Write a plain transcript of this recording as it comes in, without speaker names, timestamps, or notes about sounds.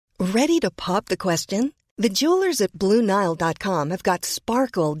Ready to pop the question? The jewelers at BlueNile.com have got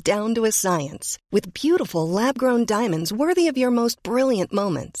sparkle down to a science with beautiful lab-grown diamonds worthy of your most brilliant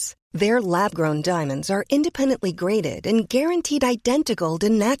moments. Their lab-grown diamonds are independently graded and guaranteed identical to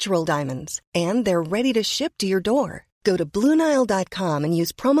natural diamonds, and they're ready to ship to your door. Go to BlueNile.com and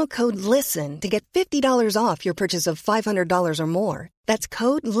use promo code LISTEN to get $50 off your purchase of $500 or more. That's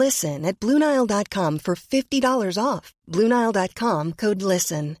code LISTEN at BlueNile.com for $50 off. BlueNile.com, code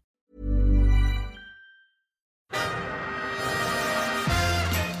LISTEN.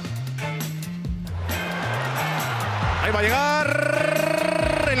 Ahí va a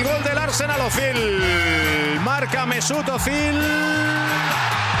llegar el gol del Arsenal. Ozil. Marca Mesut Ozil.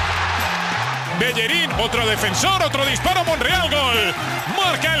 Bellerín, otro defensor, otro disparo, Monreal, gol.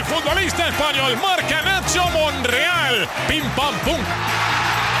 Marca el futbolista español, marca Nacho Monreal. Pim, pam, pum.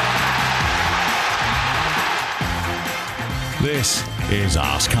 This is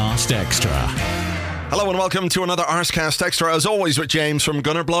Arsecast Extra. Hello and welcome to another Arsecast Extra. As always with James from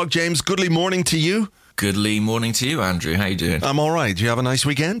Gunnerblog. James, goodly morning to you. Goodly morning to you, Andrew. How you doing? I'm all right. Do you have a nice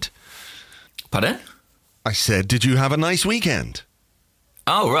weekend? Pardon? I said, did you have a nice weekend?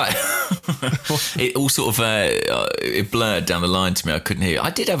 Oh, right. It all sort of it blurred down the line to me. I couldn't hear. I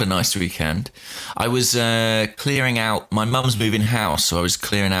did have a nice weekend. I was clearing out... My mum's moving house, so I was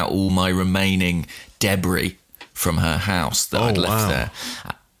clearing out all my remaining debris from her house that I'd left there.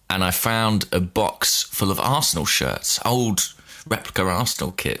 And I found a box full of Arsenal shirts, old replica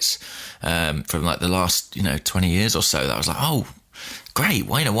Arsenal kits from like the last 20 years or so. That I was like, oh, great,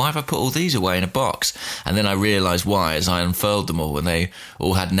 why have I put all these away in a box? And then I realised why as I unfurled them all, and they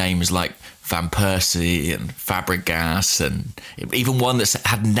all had names like Van Persie and Fabregas, and even one that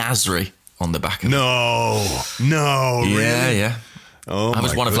had Nasri on the back of it. No, really? Yeah. Oh, I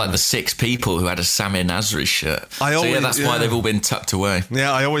was one goodness. of like the 6 people who had a Samir Nasri shirt. That's why they've all been tucked away.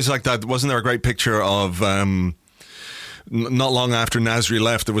 Yeah, I always liked that. Wasn't there a great picture of... not long after Nasri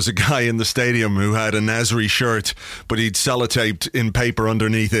left, there was a guy in the stadium who had a Nasri shirt, but he'd sellotaped in paper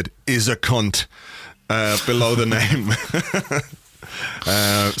underneath it, "is a cunt," below the name.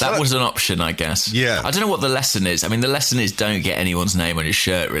 That was an option, I guess. Yeah. I don't know what the lesson is. I mean, the lesson is don't get anyone's name on your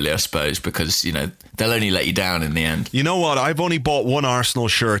shirt, really, I suppose, because, they'll only let you down in the end. You know what? I've only bought one Arsenal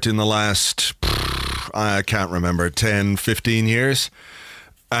shirt in the last, I can't remember, 10, 15 years.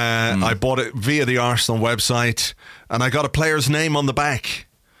 I bought it via the Arsenal website, and I got a player's name on the back.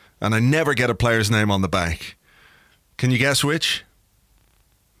 And I never get a player's name on the back. Can you guess which?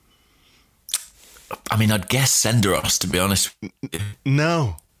 I mean, I'd guess Senderos, to be honest.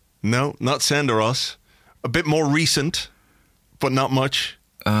 No, not Senderos. A bit more recent, but not much.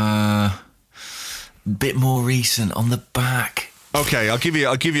 Bit more recent on the back. Okay, I'll give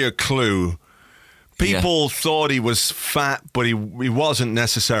you a clue. People thought he was fat, but he wasn't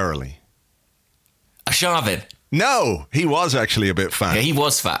necessarily. Arshavin. No, he was actually a bit fat. Yeah, he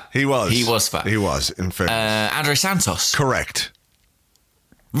was fat. He was. He was fat. He was, in fairness. Andre Santos. Correct.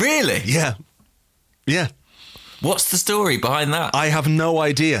 Really? Yeah. What's the story behind that? I have no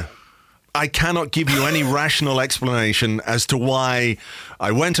idea. I cannot give you any rational explanation as to why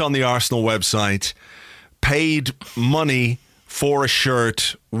I went on the Arsenal website, paid money for a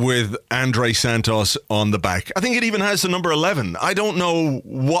shirt with Andre Santos on the back. I think it even has the number 11. I don't know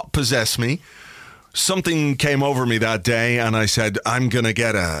what possessed me. Something came over me that day and I said, I'm going to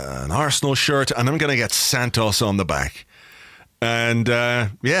get an Arsenal shirt and I'm going to get Santos on the back. And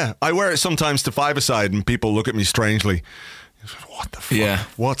I wear it sometimes to five-a-side and people look at me strangely. What the fuck? Yeah.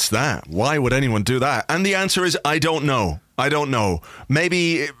 What's that? Why would anyone do that? And the answer is, I don't know.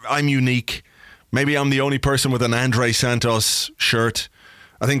 Maybe I'm unique. Maybe I'm the only person with an Andre Santos shirt.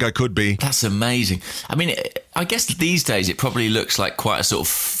 I think I could be. That's amazing. I mean, I guess these days it probably looks like quite a sort of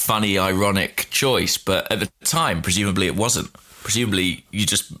funny, ironic choice, but at the time, presumably it wasn't. Presumably you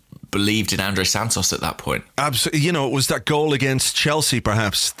just believed in Andre Santos at that point. Absolutely. It was that goal against Chelsea,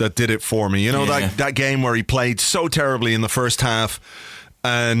 perhaps, that did it for me. That game where he played so terribly in the first half,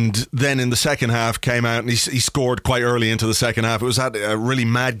 and then in the second half came out and he scored quite early into the second half. It was that a really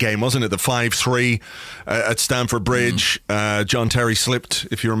mad game, wasn't it? The 5-3 at Stamford Bridge. John Terry slipped,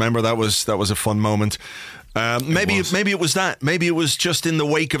 if you remember. That was a fun moment. Maybe it was that. Maybe it was just in the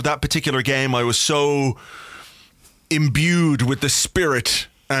wake of that particular game. I was so imbued with the spirit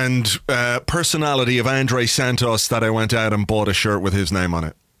and personality of Andre Santos that I went out and bought a shirt with his name on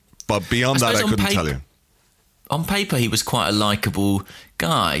it. But beyond that, I couldn't tell you. On paper, he was quite a likeable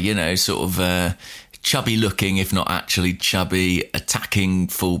guy, sort of chubby looking, if not actually chubby, attacking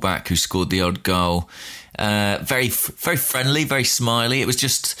fullback who scored the odd goal. Very friendly, very smiley. It was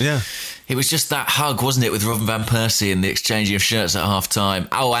just that hug, wasn't it, with Robin van Persie and the exchanging of shirts at half time.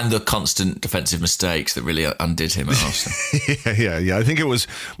 Oh, and the constant defensive mistakes that really undid him at Arsenal. yeah. I think it was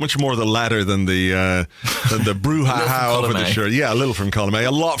much more the latter than the brouhaha over the shirt. Yeah, a little from column A,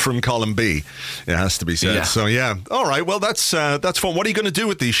 a lot from column B. It has to be said. Yeah. So yeah, all right. Well, that's fun. What are you going to do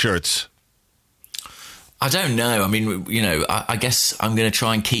with these shirts? I don't know. I mean, I guess I'm going to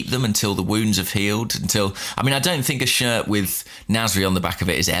try and keep them until the wounds have healed. I don't think a shirt with Nasri on the back of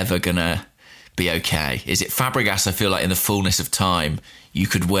it is ever going to be okay. Is it Fabregas? I feel like in the fullness of time, you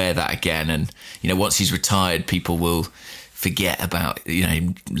could wear that again. And, once he's retired, people will forget about,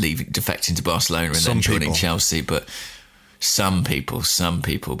 him defecting to Barcelona and then joining Chelsea. But some people.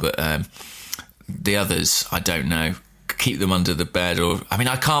 But the others, I don't know. Keep them under the bed,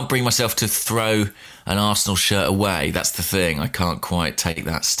 I can't bring myself to throw an Arsenal shirt away. That's the thing. I can't quite take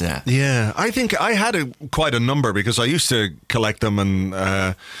that step. Yeah, I think I had quite a number because I used to collect them, and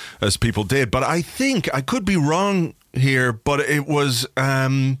as people did. But I think I could be wrong here. But it was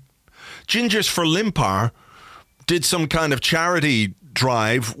Gingers for Limpar did some kind of charity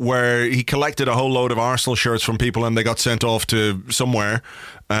drive where he collected a whole load of Arsenal shirts from people, and they got sent off to somewhere.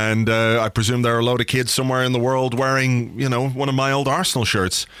 And I presume there are a load of kids somewhere in the world wearing, one of my old Arsenal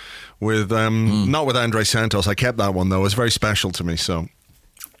shirts with, not with Andre Santos. I kept that one though. It was very special to me. So,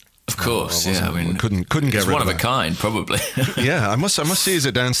 of course, couldn't get rid of it. It's one of a kind, probably. Yeah, I must see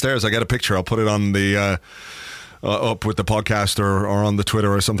it downstairs. I get a picture. I'll put it on the up with the podcast or on the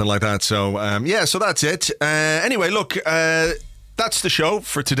Twitter or something like that. So so that's it. Anyway, look, that's the show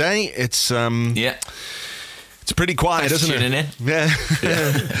for today. It's It's pretty quiet, isn't it? In. Yeah.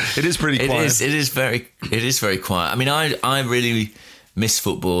 It is pretty quiet. It is very quiet. I mean, I really miss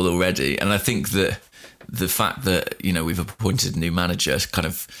football already, and I think that the fact that we've appointed a new manager kind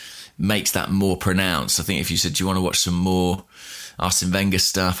of makes that more pronounced. I think if you said, "Do you want to watch some more Arsene Wenger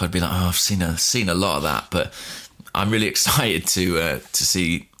stuff?" I'd be like, "Oh, I've seen a lot of that," but I'm really excited to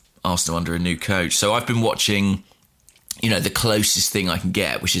see Arsenal under a new coach. So I've been watching, the closest thing I can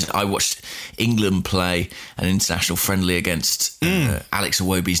get, which is I watched England play an international friendly against Alex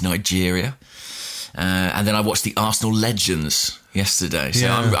Iwobi's Nigeria, and then I watched the Arsenal Legends yesterday. So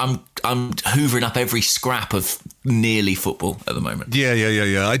I'm hoovering up every scrap of nearly football at the moment. Yeah.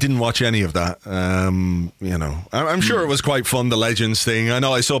 I didn't watch any of that. I'm sure it was quite fun, the Legends thing. I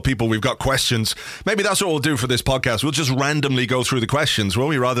know I saw people, we've got questions. Maybe that's what we'll do for this podcast. We'll just randomly go through the questions, will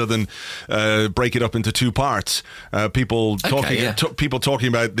we, rather than break it up into two parts. People talking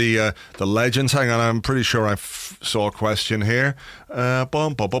about the Legends. Hang on, I'm pretty sure I saw a question here.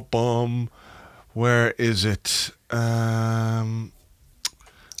 Where is it?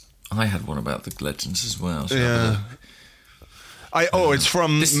 I had one about the Legends as well. So it's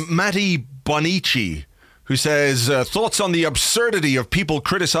from Matty Bonici, who says, thoughts on the absurdity of people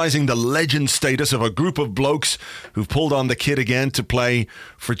criticising the legend status of a group of blokes who've pulled on the kit again to play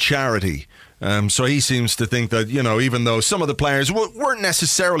for charity. So he seems to think that, even though some of the players weren't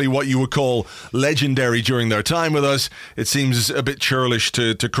necessarily what you would call legendary during their time with us, it seems a bit churlish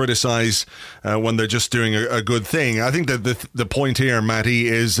to criticise when they're just doing a good thing. I think that the point here, Matty,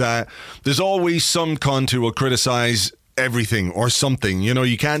 is that there's always some cunt who will criticise everything or something.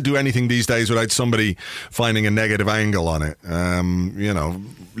 You can't do anything these days without somebody finding a negative angle on it.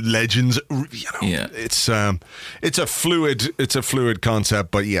 Legends, it's a fluid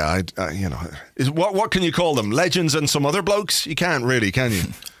concept, but what can you call them? Legends and some other blokes? You can't really, can you?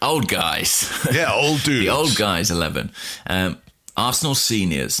 Old guys. Yeah, old dudes. The old guys 11. Arsenal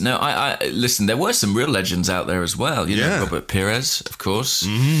seniors. No, I listen, there were some real legends out there as well. Robert Pires, of course.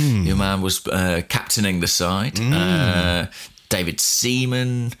 Your man was captaining the side. David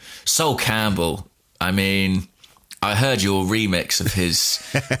Seaman. Sol Campbell. I mean, I heard your remix of his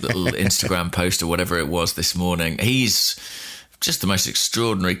little Instagram post or whatever it was this morning. He's just the most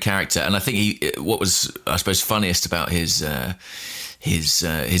extraordinary character. And I think what was, I suppose, funniest about his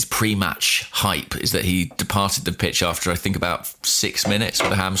pre-match hype is that he departed the pitch after, I think, about 6 minutes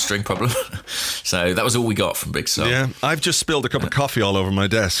with a hamstring problem. So that was all we got from Big Sol. Yeah, I've just spilled a cup of coffee all over my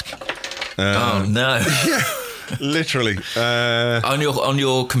desk. Oh no! Yeah, literally. On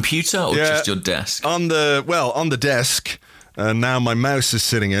your computer or just your desk? On the desk. Now my mouse is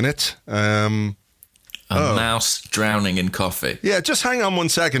sitting in it. Mouse drowning in coffee. Yeah, just hang on 1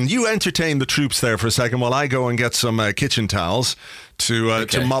 second. You entertain the troops there for a second while I go and get some kitchen towels to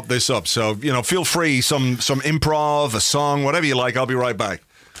mop this up. So, feel free, some improv, a song, whatever you like. I'll be right back.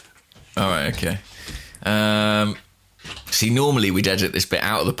 All right, okay. See, normally we'd edit this bit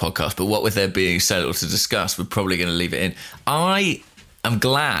out of the podcast, but what with there being so little to discuss, we're probably going to leave it in. I am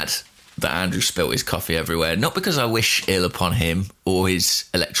glad that Andrew spilt his coffee everywhere, not because I wish ill upon him or his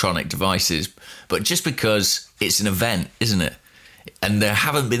electronic devices, but just because it's an event, isn't it? And there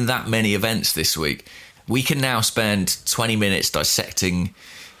haven't been that many events this week. We can now spend 20 minutes dissecting,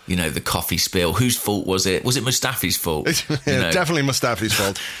 the coffee spill. Whose fault was it? Was it Mustafi's fault? Definitely Mustafi's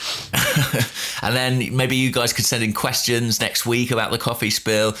fault. And then maybe you guys could send in questions next week about the coffee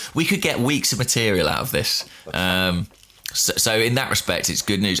spill. We could get weeks of material out of this. So in that respect, it's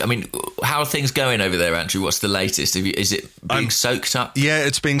good news. I mean, how are things going over there, Andrew? What's the latest? Is it being soaked up? Yeah,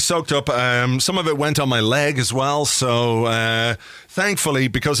 it's being soaked up. Some of it went on my leg as well. So thankfully,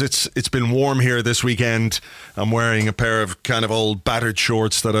 because it's been warm here this weekend, I'm wearing a pair of kind of old battered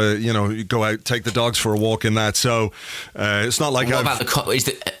shorts that you go out, take the dogs for a walk in that. So it's not like what about the coffee?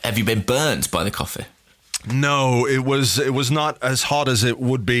 Have you been burnt by the coffee? No, it was not as hot as it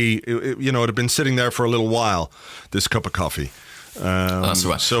would be. It had been sitting there for a little while, this cup of coffee. That's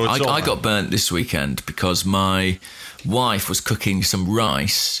right. So I got burnt this weekend because my wife was cooking some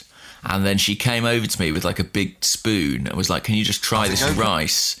rice, and then she came over to me with like a big spoon and was like, "Can you just try this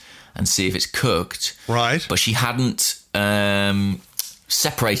rice and see if it's cooked?" Right. But she hadn't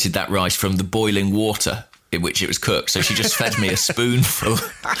separated that rice from the boiling water in which it was cooked. So she just fed me a spoonful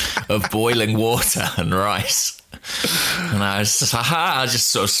of boiling water and rice. And I just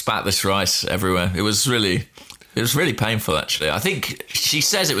sort of spat this rice everywhere. It was really painful, actually. I think she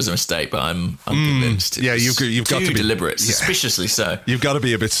says it was a mistake, but I'm convinced. You've got to be deliberate, suspiciously so. You've got to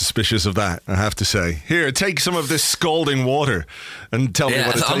be a bit suspicious of that, I have to say. Here, take some of this scalding water and tell me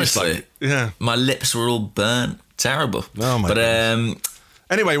what it tastes like. Yeah, my lips were all burnt. Terrible. Oh my goodness.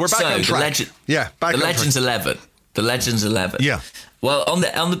 Anyway, we're back on track. The Legends 11. The Legends 11. Yeah. Well, on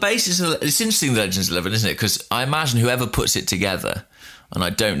the basis of it's interesting, the Legends 11, isn't it? Because I imagine whoever puts it together, and I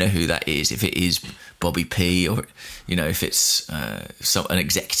don't know who that is, if it is Bobby P or if it's an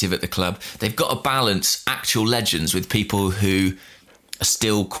executive at the club, they've got to balance actual legends with people who are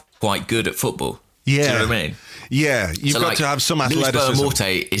still quite good at football. Yeah. Do you know what I mean? Yeah, you've got to have some athleticism. Luis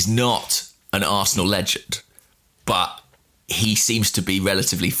Boamorte is not an Arsenal legend, but he seems to be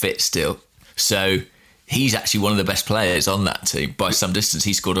relatively fit still. So he's actually one of the best players on that team. By some distance,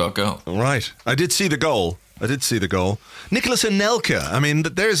 he scored our goal. Right. I did see the goal. Nicolas Anelka. I mean,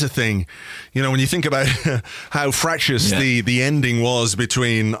 there's a thing, when you think about how fractious the ending was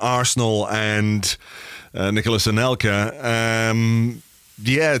between Arsenal and Nicolas Anelka.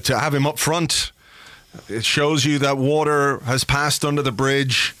 To have him up front, it shows you that water has passed under the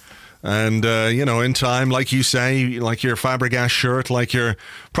bridge. And, in time, like you say, like your Fabregas shirt, like your,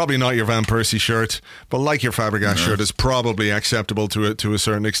 probably not your Van Persie shirt, but like your Fabregas shirt is probably acceptable to a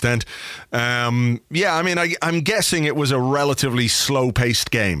certain extent. I'm guessing it was a relatively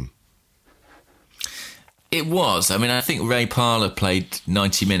slow-paced game. It was. I mean, I think Ray Parlour played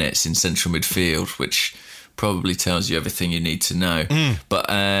 90 minutes in central midfield, which probably tells you everything you need to know. But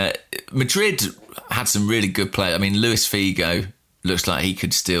Madrid had some really good play. I mean, Luis Figo looks like he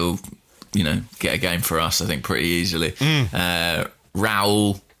could still, get a game for us, I think, pretty easily.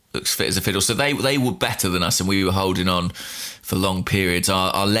 Raul looks fit as a fiddle. So they were better than us, and we were holding on for long periods.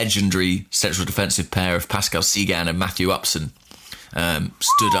 Our legendary central defensive pair of Pascal Sigan and Matthew Upson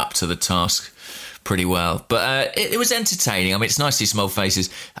stood up to the task pretty well. But it was entertaining. I mean, it's nice to see some old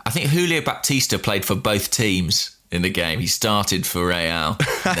faces. I think Julio Baptista played for both teams in the game. He started for Real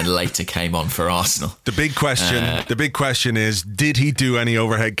and then later came on for Arsenal. The big question is, did he do any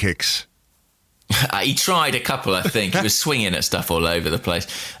overhead kicks? He tried a couple, I think. He was swinging at stuff all over the place.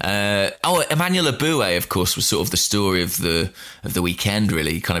 Emmanuel Aboué, of course, was sort of the story of the weekend,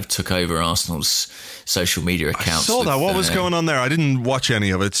 really. He kind of took over Arsenal's social media accounts. I saw that. What was going on there? I didn't watch any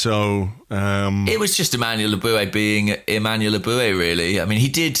of it, so... It was just Emmanuel Aboué being Emmanuel Aboué, really. I mean, he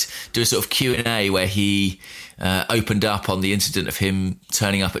did do a sort of Q&A where he... opened up on the incident of him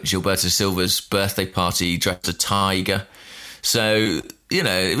turning up at Gilberto Silva's birthday party dressed as a tiger. So,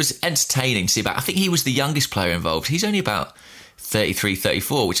 it was entertaining to see about. I think he was the youngest player involved. He's only about 33,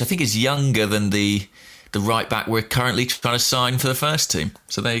 34, which I think is younger than the right back we're currently trying to sign for the first team.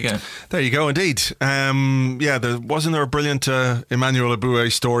 So there you go. There you go, indeed. Wasn't there a brilliant Emmanuel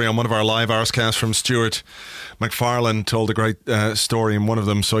Aboué story on one of our live Arscasts from Stuart McFarlane? Told a great story in one of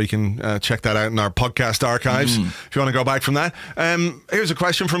them, so you can check that out in our podcast archives if you want to go back from that. Here's a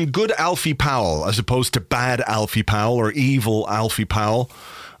question from Good Alfie Powell, as opposed to Bad Alfie Powell or Evil Alfie Powell.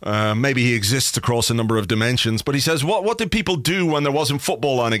 Maybe he exists across a number of dimensions, but he says, what did people do when there wasn't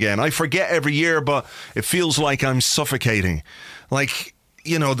football on again? I forget every year, but it feels like I'm suffocating. Like,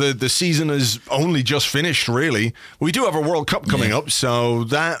 the season is only just finished, really. We do have a World Cup coming up, so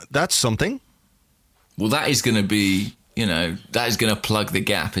that's something. Well, that is going to be, that is going to plug the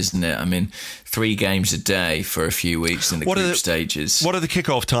gap, isn't it? I mean, 3 games a day for a few weeks in the group stages. What are the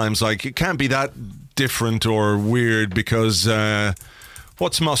kickoff times like? It can't be that different or weird because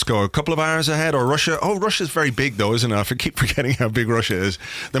what's Moscow? A couple of hours ahead, or Russia? Oh, Russia's very big though, isn't it? I keep forgetting how big Russia is.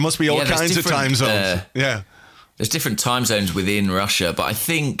 There must be all kinds of time zones. There's different time zones within Russia, but I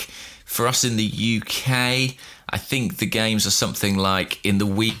think for us in the UK, I think the games are something like in the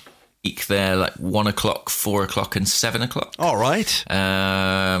week they're like 1 o'clock, 4 o'clock, and 7 o'clock. All right.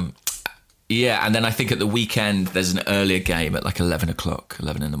 And then I think at the weekend there's an earlier game at like 11 o'clock,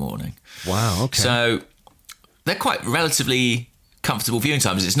 11 in the morning. Wow. Okay. So they're quite relatively comfortable viewing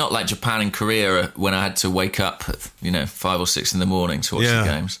times. It's not like Japan and Korea when I had to wake up at 5 or 6 in the morning to watch the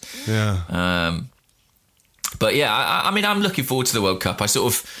games. Yeah. But yeah, I mean, I'm looking forward to the World Cup. I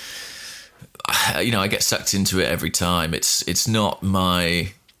sort of, I get sucked into it every time. It's not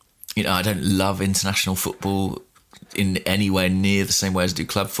my, I don't love international football in anywhere near the same way as I do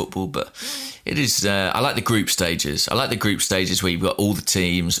club football, but it is, I like the group stages. I like the group stages where you've got all the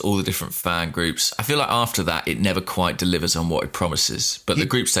teams, all the different fan groups. I feel like after that, it never quite delivers on what it promises, but the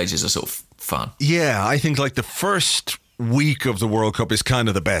group stages are sort of fun. Yeah, I think like the first week of the World Cup is kind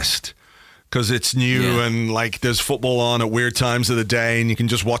of the best. Because it's new and like there's football on at weird times of the day and you can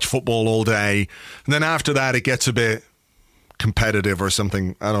just watch football all day. And then after that, it gets a bit competitive or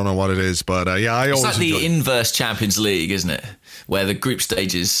something. I don't know what it is, but I always it's like the inverse Champions League, isn't it? Where the group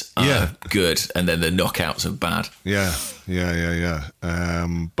stages are good and then the knockouts are bad. Yeah.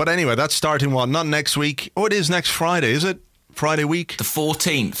 But anyway, that's starting not next week. Oh, it is next Friday, is it? Friday week? The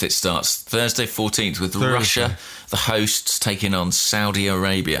 14th it starts. Thursday 14th with Russia, the hosts, taking on Saudi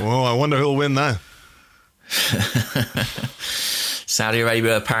Arabia. Oh, I wonder who'll win that. Saudi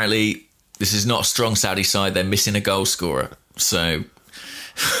Arabia, apparently, this is not a strong Saudi side. They're missing a goal scorer. So,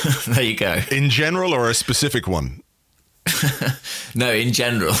 there you go. In general or a specific one? No, in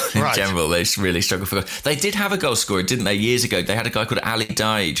general. In right. general, they really struggle for goals. They did have a goal scorer, didn't they, years ago? They had a guy called Ali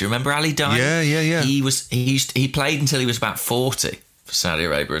Daei. Do you remember Ali Daei? Yeah. He played until he was about 40 for Saudi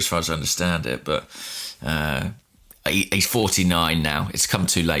Arabia, as far as I understand it. But he's 49 now. It's come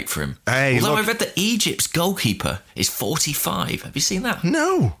too late for him. Although I read that Egypt's goalkeeper is 45. Have you seen that?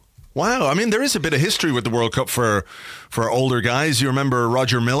 No. Wow. I mean, there is a bit of history with the World Cup for older guys. You remember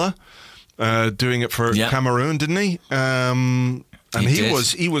Roger Milla? Doing it for Cameroon, didn't he? And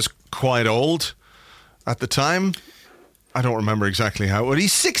he was quite old at the time. I don't remember exactly how old.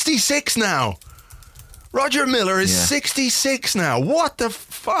 He's 66 now. Roger Milla is 66 now. What the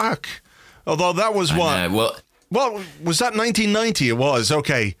fuck? Although that was what? Well, was that 1990? It was.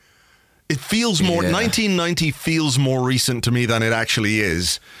 Okay. It feels more... 1990 feels more recent to me than it actually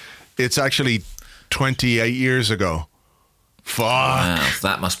is. It's actually 28 years ago. Fuck. Wow,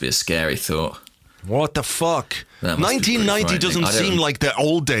 that must be a scary thought. What the fuck? 1990 doesn't seem like the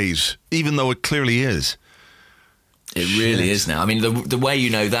old days, even though it clearly is. It really is now. I mean, the way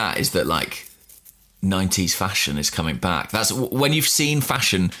you know that is that, like, 90s fashion is coming back. That's when you've seen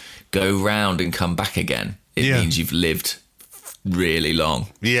fashion go round and come back again, it means you've lived really long.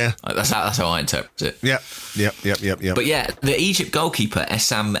 Yeah. That's how I interpret it. Yep. But yeah, the Egypt goalkeeper,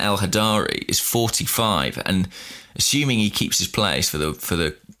 Essam El Hadari, is 45, and assuming he keeps his place for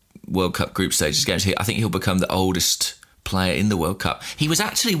the World Cup group stages games, I think he'll become the oldest player in the World Cup. He was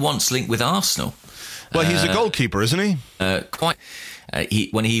actually once linked with Arsenal. Well, he's a goalkeeper, isn't he?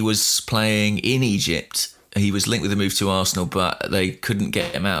 When he was playing in Egypt, he was linked with a move to Arsenal, but they couldn't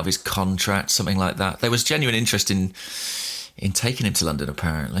get him out of his contract, something like that. There was genuine interest in taking him to London,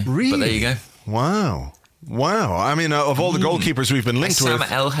 apparently. Really? But there you go. Wow. I mean, of all the goalkeepers we've been linked with...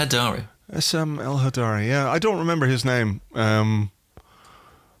 Essam El Hadari. Essam El Hadari, yeah. I don't remember his name. I'm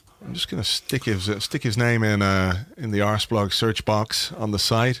just going to stick his name in the Arsblog search box on the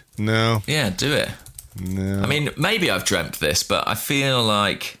site. No. Yeah, do it. No. I mean, maybe I've dreamt this, but I feel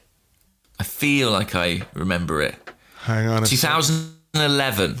like I remember it. Hang on.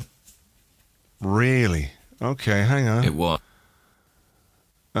 2011. Really? Okay, hang on. It was.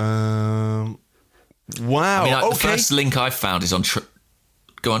 Wow. I mean, the first link I found is on...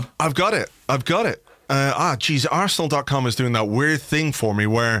 Go on. I've got it. Arsenal.com is doing that weird thing for me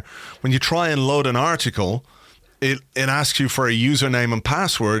where when you try and load an article, it asks you for a username and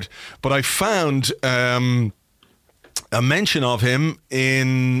password. But I found a mention of him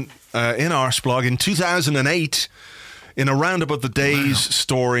in Arsblog in 2008 in a roundabout the days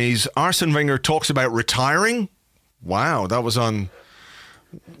stories. Arsene Wenger talks about retiring. Wow, that was on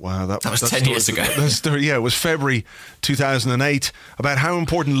Wow, that was 10 years ago. Yeah, it was February 2008, about how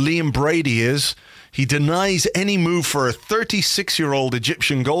important Liam Brady is. He denies any move for a 36-year-old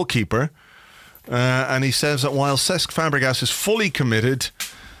Egyptian goalkeeper. And he says that while Cesc Fabregas is fully committed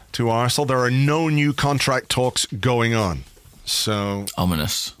to Arsenal, there are no new contract talks going on. So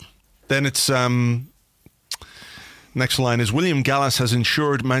ominous. Then it's... next line is, William Gallas has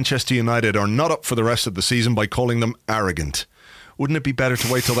ensured Manchester United are not up for the rest of the season by calling them arrogant. Wouldn't it be better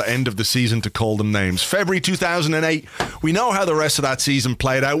to wait till the end of the season to call them names? February 2008. We know how the rest of that season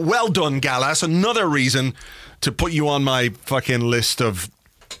played out. Well done, Gallas. Another reason to put you on my fucking list of...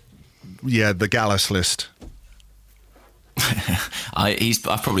 Yeah, the Gallas list.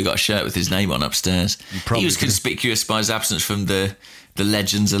 I've probably got a shirt with his name on upstairs. He was conspicuous by his absence from the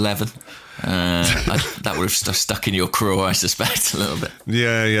Legends 11. That would have stuck in your craw, I suspect, a little bit.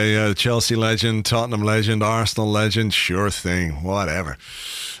 Yeah. Chelsea legend, Tottenham legend, Arsenal legend, sure thing, whatever.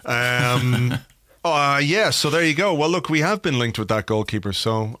 So there you go. Well, look, we have been linked with that goalkeeper,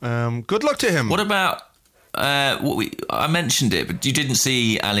 so good luck to him. What about... I mentioned it, but you didn't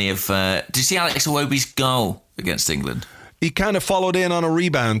see did you see Alex Iwobi's goal against England? He kind of followed in on a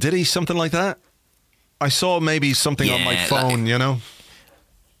rebound, did he? Something like that? I saw maybe something on my phone,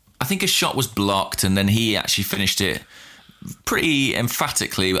 I think a shot was blocked, and then he actually finished it pretty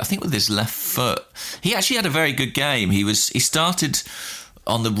emphatically, I think with his left foot. He actually had a very good game. He started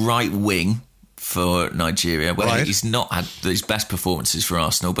on the right wing for Nigeria, where he's not had his best performances for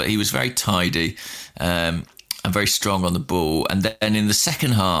Arsenal, but he was very tidy and very strong on the ball. And then in the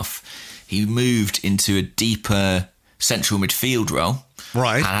second half, he moved into a deeper central midfield role.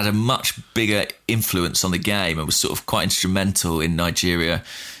 Right. And had a much bigger influence on the game and was sort of quite instrumental in Nigeria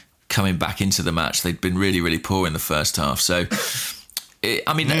coming back into the match. They'd been really, really poor in the first half. So,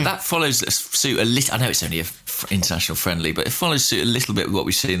 that follows suit a little. I know it's only an international friendly, but it follows suit a little bit with what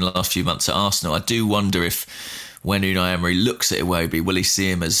we've seen in the last few months at Arsenal. I do wonder if when Unai Emery looks at Iwobi, will he see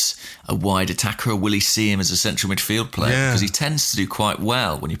him as a wide attacker or will he see him as a central midfield player? Yeah. Because he tends to do quite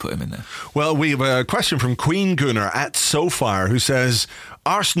well when you put him in there. Well, we have a question from Queen Gunnar at SoFar who says,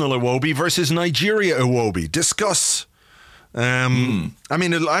 Arsenal Iwobi versus Nigeria Iwobi. Discuss. I'm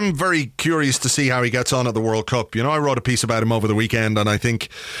very curious to see how he gets on at the World Cup. I wrote a piece about him over the weekend, and I think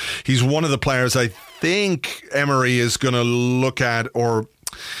he's one of the players I think Emery is going to look at or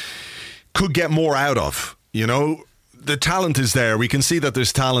could get more out of. The talent is there. We can see that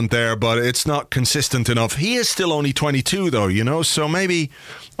there's talent there, but it's not consistent enough. He is still only 22 though, so maybe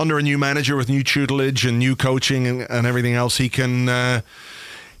under a new manager with new tutelage and new coaching and everything else, he can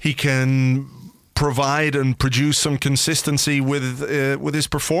provide and produce some consistency with his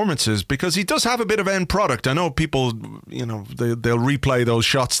performances, because he does have a bit of end product. I know people, they'll replay those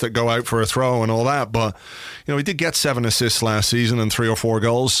shots that go out for a throw and all that, but he did get 7 assists last season and 3 or 4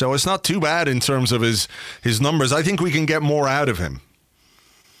 goals, so it's not too bad in terms of his numbers. I think we can get more out of him.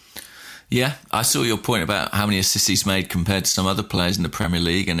 Yeah, I saw your point about how many assists he's made compared to some other players in the Premier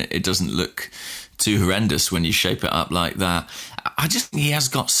League, and it doesn't look too horrendous when you shape it up like that. I just think he has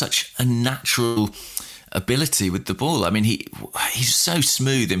got such a natural ability with the ball. I mean, he's so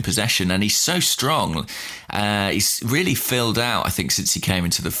smooth in possession and he's so strong. He's really filled out, I think, since he came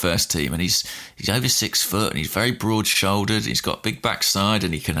into the first team, and he's over 6 foot and he's very broad shouldered. He's got big backside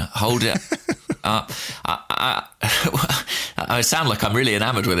and he can hold it up. I sound like I'm really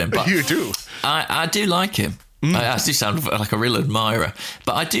enamoured with him, but you do. I do like him. I do sound like a real admirer,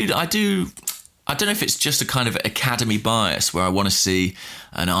 but I don't know if it's just a kind of academy bias where I want to see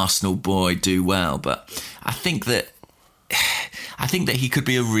an Arsenal boy do well, but I think that he could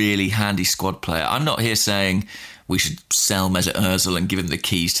be a really handy squad player. I'm not here saying we should sell Mesut Ozil and give him the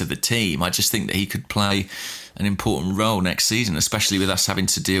keys to the team. I just think that he could play an important role next season, especially with us having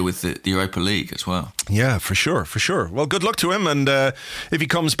to deal with the Europa League as well. Yeah, for sure. Well, good luck to him, and if he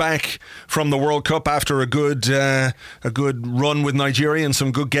comes back from the World Cup after a good run with Nigeria and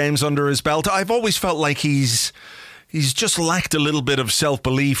some good games under his belt, I've always felt like he's just lacked a little bit of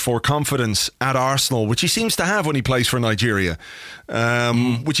self-belief or confidence at Arsenal, which he seems to have when he plays for Nigeria,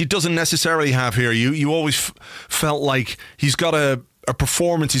 which he doesn't necessarily have here. You always felt like he's got a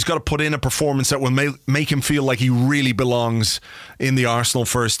performance, he's got to put in a performance that will make him feel like he really belongs in the Arsenal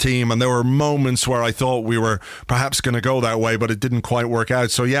first team. And there were moments where I thought we were perhaps going to go that way, but it didn't quite work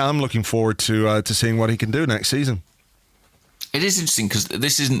out. So yeah, I'm looking forward to seeing what he can do next season. It is interesting because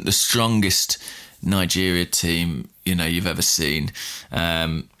this isn't the strongest Nigeria team you've ever seen,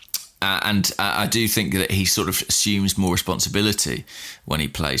 and I do think that he sort of assumes more responsibility when he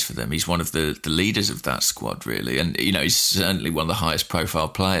plays for them. He's one of the leaders of that squad, really, and he's certainly one of the highest profile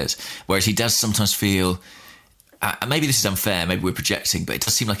players, whereas he does sometimes feel maybe this is unfair, maybe we're projecting, but it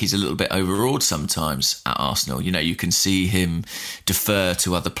does seem like he's a little bit overawed sometimes at Arsenal. You can see him defer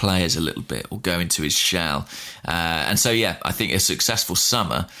to other players a little bit or go into his shell. And so, I think a successful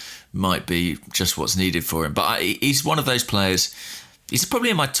summer might be just what's needed for him. But he's one of those players. He's probably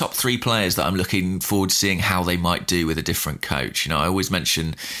in my top 3 players that I'm looking forward to seeing how they might do with a different coach. I always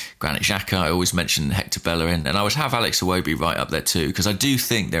mention Granit Xhaka, I always mention Hector Bellerin, and I would have Alex Iwobi right up there too, because I do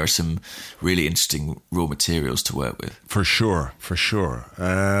think there are some really interesting raw materials to work with. For sure.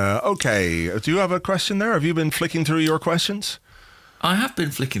 Okay, do you have a question there? Have you been flicking through your questions? I have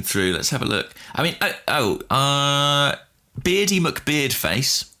been flicking through. Let's have a look. I mean, Beardy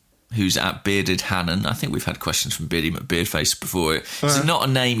McBeardface, who's at Bearded Hannon. I think we've had questions from Beardy McBeardface before. It's not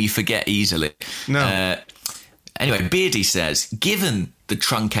a name you forget easily. No. Anyway, Beardy says, given the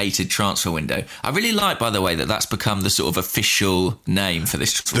truncated transfer window, I really like, by the way, that that's become the sort of official name for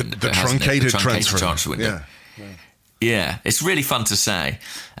this window. The truncated transfer window. Yeah, it's really fun to say.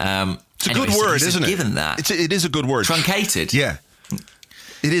 It's a good word, isn't it? Given that. It is a good word. Truncated. Yeah.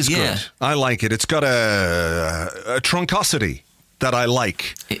 It is good. I like it. It's got a truncosity that I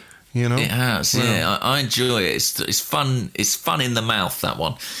like. It has, yeah. I enjoy it. It's fun. It's fun in the mouth, that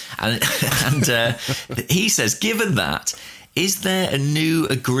one. And he says, given that, is there a new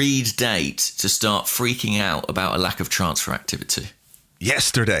agreed date to start freaking out about a lack of transfer activity?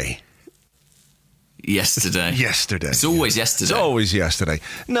 Yesterday. It's always yesterday. It's always yesterday.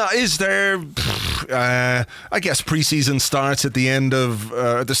 Now, is there? I guess preseason starts at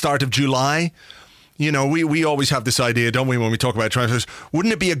the start of July. We always have this idea, don't we, when we talk about transfers?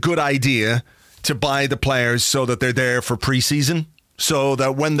 Wouldn't it be a good idea to buy the players so that they're there for preseason? So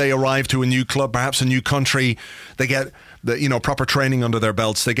that when they arrive to a new club, perhaps a new country, they get the proper training under their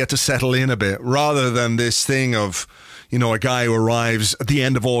belts. They get to settle in a bit, rather than this thing of a guy who arrives at the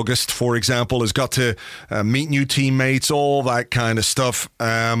end of August, for example, has got to meet new teammates, all that kind of stuff.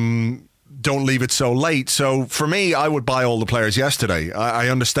 Don't leave it so late. So for me, I would buy all the players yesterday. I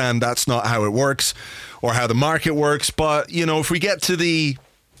understand that's not how it works or how the market works, but if we get to the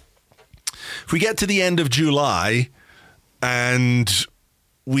end of July and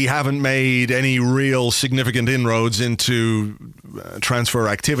we haven't made any real significant inroads into transfer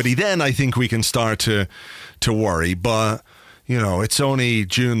activity, then I think we can start to worry. But it's only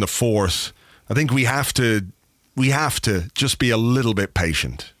June the 4th. I think we have to just be a little bit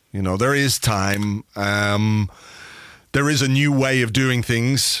patient. There is time. There is a new way of doing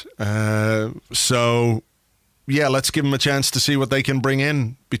things. So, let's give them a chance to see what they can bring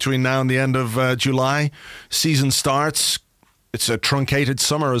in between now and the end of July. Season starts. It's a truncated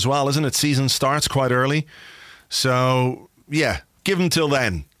summer as well, isn't it? Season starts quite early. So, give them till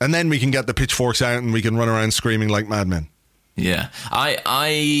then. And then we can get the pitchforks out and we can run around screaming like madmen. Yeah,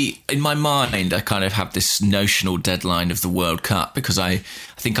 I in my mind, I kind of have this notional deadline of the World Cup, because I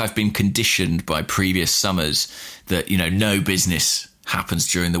think I've been conditioned by previous summers that, no business happens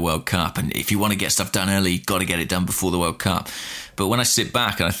during the World Cup. And if you want to get stuff done early, you've got to get it done before the World Cup. But when I sit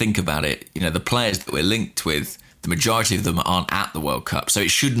back and I think about it, the players that we're linked with, the majority of them aren't at the World Cup. So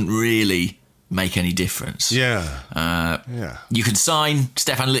it shouldn't really make any difference. Yeah. You can sign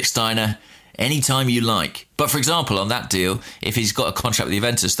Stefan Lichtsteiner anytime you like. But for example, on that deal, if he's got a contract with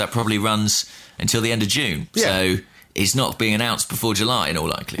Juventus, that probably runs until the end of June. Yeah. So it's not being announced before July in all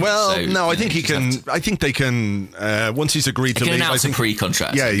likelihood. Well, so, no, I think he can. I think they can. Once he's agreed to leave, announce a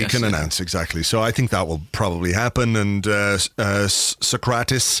pre-contract. Yeah, you can announce exactly. So I think that will probably happen. And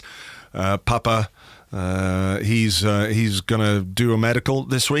Socrates, Papa, he's going to do a medical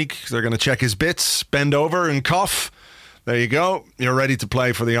this week. They're going to check his bits, bend over and cough. There you go. You're ready to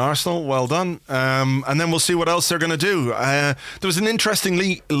play for the Arsenal. Well done. And then we'll see what else they're going to do. There was an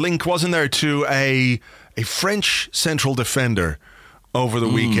interesting link, wasn't there, to a French central defender over the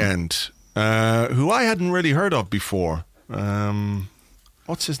weekend, who I hadn't really heard of before.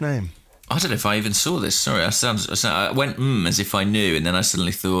 What's his name? I don't know if I even saw this. Sorry, I went as if I knew, and then I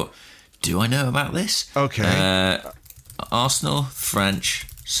suddenly thought, do I know about this? Okay. Arsenal, French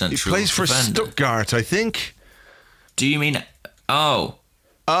central defender. He plays for Stuttgart, I think. Do you mean... Oh,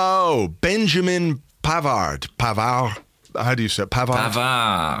 Benjamin Pavard. Pavard. How do you say it?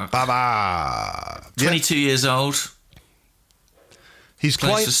 Pavard. 22 years old. He's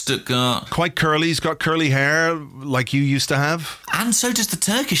plays for Stuttgart. Quite curly. He's got curly hair like you used to have. And so does the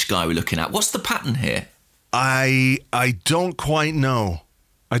Turkish guy we're looking at. What's the pattern here? I don't quite know.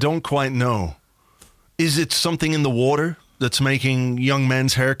 Is it something in the water that's making young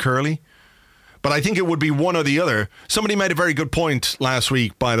men's hair curly? But I think it would be one or the other. Somebody made a very good point last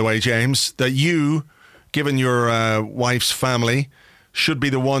week, by the way, James, that you, given your wife's family, should be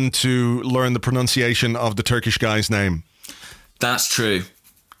the one to learn the pronunciation of the Turkish guy's name. That's true.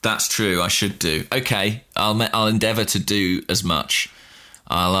 I should do. Okay, I'll endeavour to do as much.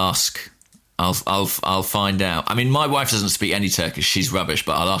 I'll ask. I'll find out. I mean, my wife doesn't speak any Turkish. She's rubbish,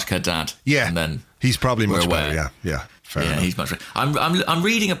 but I'll ask her dad. Yeah, and then he's probably much better. Yeah. Fair enough. He's much better. I'm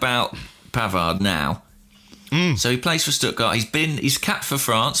reading about Pavard now. So he plays for Stuttgart. He's capped for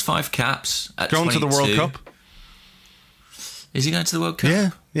France, 5 caps at going 22. to the World Cup. Is he going to the World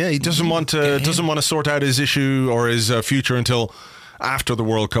Cup? Yeah. He doesn't want to sort out his issue or his future until after the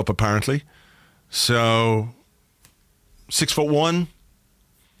World Cup, apparently. So 6'1",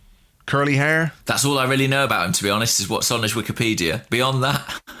 curly hair. That's all I really know about him, to be honest, is what's on his Wikipedia. Beyond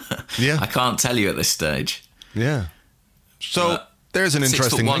that, I can't tell you at this stage. Yeah. So there's an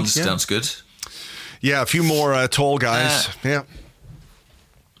interesting 6'1" link. sounds good. Yeah, a few more tall guys. Yeah,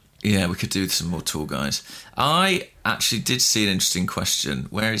 we could do some more tall guys. I actually did see an interesting question.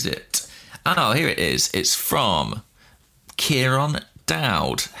 Where is it? Oh, here it is. It's from Kieran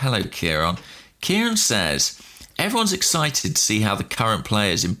Dowd. Hello, Kieran. Kieran says, everyone's excited to see how the current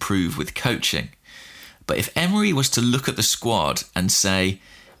players improve with coaching. But if Emery was to look at the squad and say,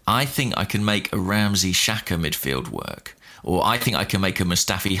 I think I can make a Ramsey Xhaka midfield work, or I think I can make a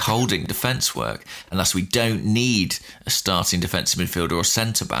Mustafi Holding defence work, and thus we don't need a starting defensive midfielder or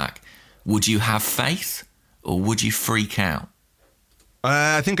centre-back, would you have faith or would you freak out?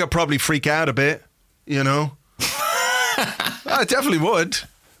 I think I'd probably freak out a bit, you know. I definitely would.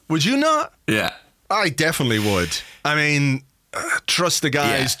 Would you not? Yeah. I definitely would. I mean, trust the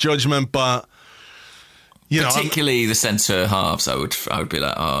guy's judgment, but... Particularly the centre halves, I would be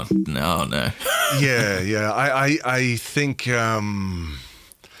like, oh no. Yeah. I think that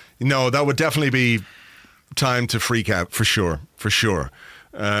would definitely be time to freak out for sure.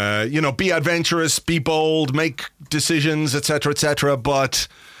 Be adventurous, be bold, make decisions, etc., but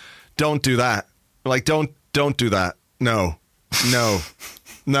don't do that. Like, don't do that. No,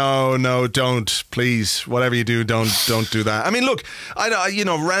 don't, please. Whatever you do, don't do that. I mean, look,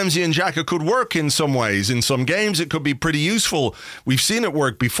 Ramsey and Xhaka could work in some ways. In some games, it could be pretty useful. We've seen it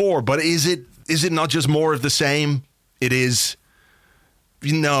work before, but is it not just more of the same? It is.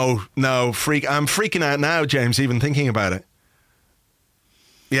 No, I'm freaking out now, James, even thinking about it.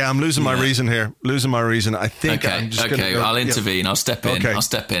 Yeah, I'm losing my reason here. I think I'm just going to... I'll intervene. I'll step in. Okay.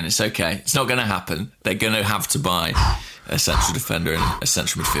 It's okay. It's not going to happen. They're going to have to buy a central defender and a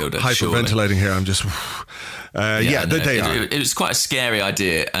central midfielder. Hyperventilating here. I'm just... they are. It was quite a scary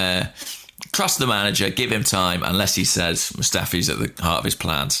idea. Trust the manager. Give him time, unless he says Mustafi's at the heart of his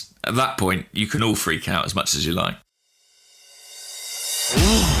plans. At that point, you can all freak out as much as you like.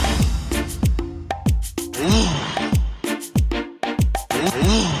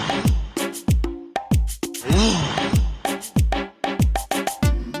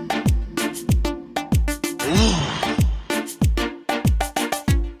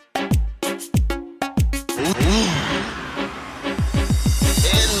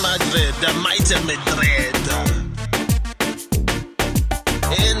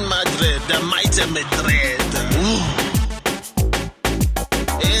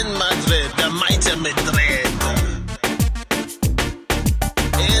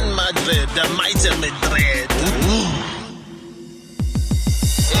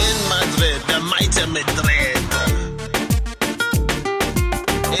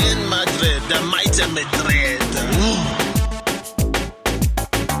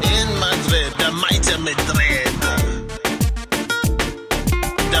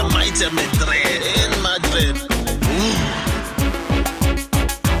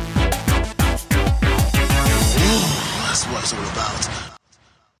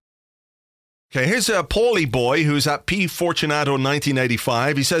 Okay, here's a Paulie boy who's at P Fortunato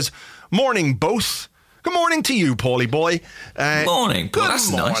 1985. He says, "Morning, both." Good morning to you, Paulie boy. Morning. Good that's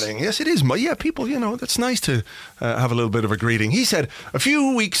morning. Nice. Yes, it is. Yeah, people, that's nice to have a little bit of a greeting. He said, a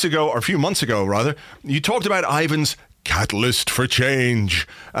few months ago, rather, you talked about Ivan's catalyst for change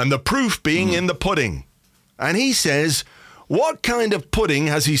and the proof being in the pudding. And he says, what kind of pudding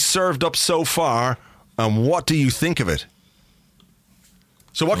has he served up so far, and what do you think of it?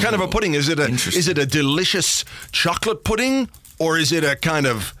 So what kind of a pudding? Is it a delicious chocolate pudding, or is it a kind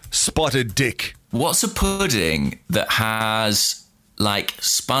of spotted dick? What's a pudding that has like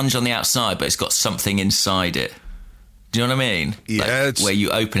sponge on the outside, but it's got something inside it? Do you know what I mean? Yeah, like where you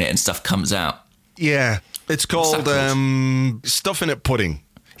open it and stuff comes out. Yeah, it's called stuffing it pudding.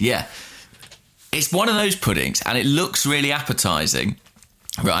 Yeah, it's one of those puddings, and it looks really appetizing,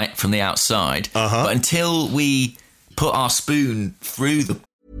 right, from the outside. But until we put our spoon through the...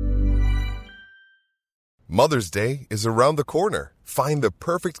 Mother's Day is around the corner. Find the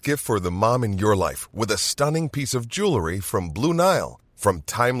perfect gift for the mom in your life with a stunning piece of jewelry from Blue Nile. From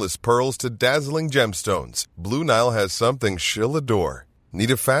timeless pearls to dazzling gemstones, Blue Nile has something she'll adore. Need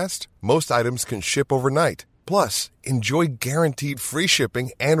it fast? Most items can ship overnight. Plus, enjoy guaranteed free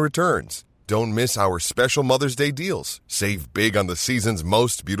shipping and returns. Don't miss our special Mother's Day deals. Save big on the season's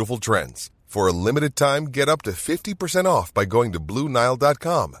most beautiful trends. For a limited time, get up to 50% off by going to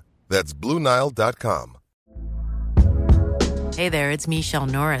BlueNile.com. That's BlueNile.com. Hey there, it's Michelle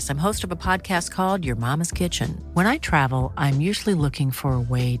Norris. I'm host of a podcast called Your Mama's Kitchen. When I travel, I'm usually looking for a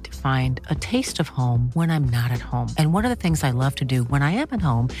way to find a taste of home when I'm not at home. And one of the things I love to do when I am at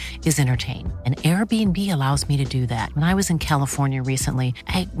home is entertain. And Airbnb allows me to do that. When I was in California recently,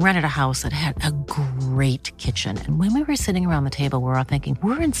 I rented a house that had a great kitchen. And when we were sitting around the table, we were all thinking,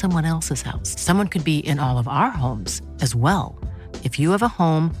 we're in someone else's house. Someone could be in all of our homes as well. If you have a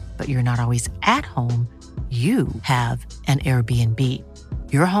home, but you're not always at home, you have an Airbnb.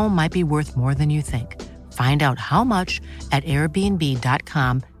 Your home might be worth more than you think. Find out how much at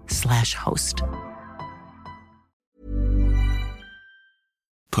airbnb.com/host.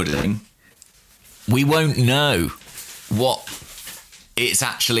 Pudding. We won't know what it's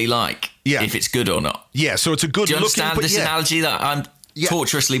actually like, if it's good or not. Yeah, so it's a good Do you looking... understand this analogy that I'm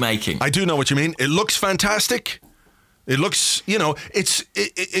tortuously making? I do know what you mean. It looks fantastic. It looks,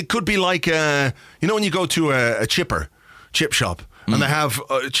 it could be like, when you go to a chip shop, and they have,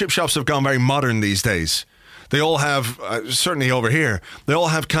 chip shops have gone very modern these days. They all have, certainly over here, they all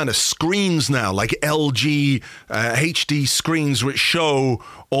have kind of screens now, like LG HD screens, which show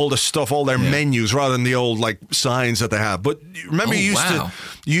all the stuff, all their menus, rather than the old like signs that they have. But remember, you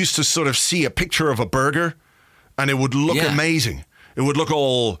used to sort of see a picture of a burger, and it would look amazing. It would look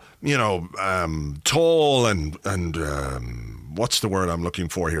all, tall and what's the word I'm looking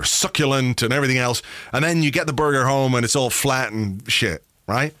for here? Succulent and everything else. And then you get the burger home and it's all flat and shit,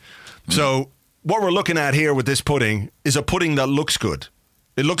 right? So what we're looking at here with this pudding is a pudding that looks good.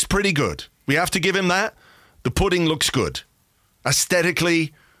 It looks pretty good. We have to give him that. The pudding looks good.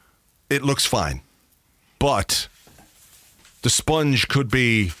 Aesthetically, it looks fine. But the sponge could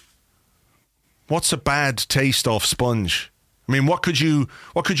be... What's a bad taste off sponge? I mean, what could you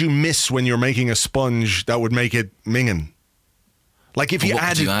miss when you're making a sponge that would make it minging? Like if you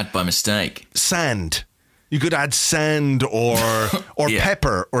add by mistake? Sand. You could add sand or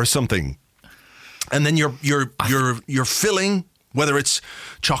pepper or something. And then you're filling, whether it's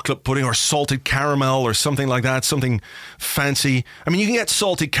chocolate pudding or salted caramel or something like that, something fancy. I mean, you can get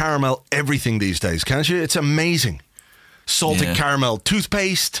salted caramel everything these days, can't you? It's amazing. Salted caramel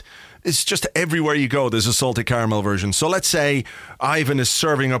toothpaste. It's just everywhere you go, there's a salted caramel version. So let's say Ivan is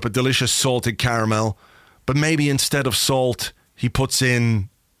serving up a delicious salted caramel, but maybe instead of salt, he puts in,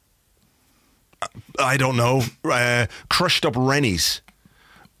 I don't know, crushed up Rennies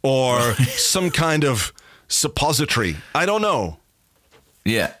or some kind of suppository. I don't know.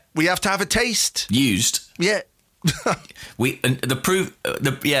 Yeah. We have to have a taste. Used. Yeah. The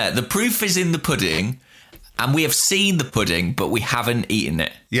proof is in the pudding, and we have seen the pudding, but we haven't eaten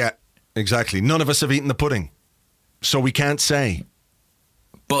it. Yeah. Exactly. None of us have eaten the pudding, so we can't say.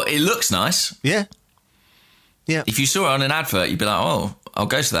 But it looks nice. Yeah. Yeah. If you saw it on an advert, you'd be like, oh, I'll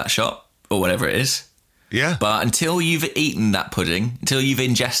go to that shop, or whatever it is. Yeah. But until you've eaten that pudding, until you've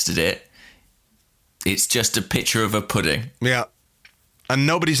ingested it, it's just a picture of a pudding. Yeah. And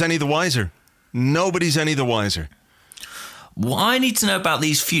nobody's any the wiser. Nobody's any the wiser. Well, I need to know about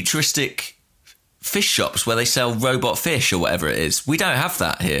these futuristic fish shops where they sell robot fish or whatever it is. We don't have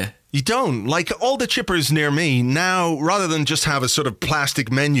that here. You don't. Like all the chippers near me now, rather than just have a sort of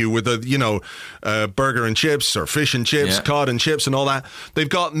plastic menu with a, burger and chips or fish and chips, cod and chips and all that, they've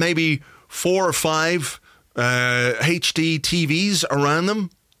got maybe 4 or 5 HD TVs around them,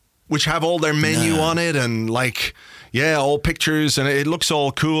 which have all their menu on it and all pictures, and it looks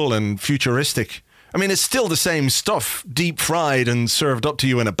all cool and futuristic. I mean, it's still the same stuff, deep fried and served up to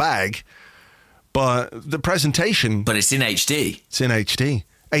you in a bag, but the presentation... But it's in HD. It's in HD.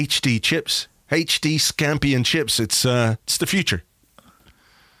 HD chips. HD scampi and chips. It's the future.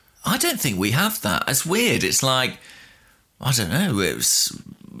 I don't think we have that. It's weird. It's like, I don't know.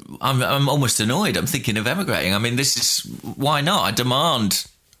 I'm almost annoyed. I'm thinking of emigrating. I mean, this is... Why not? I demand...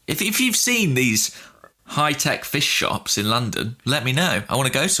 If you've seen these high-tech fish shops in London, let me know. I want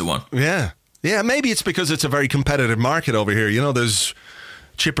to go to one. Yeah. Yeah, maybe it's because it's a very competitive market over here. There's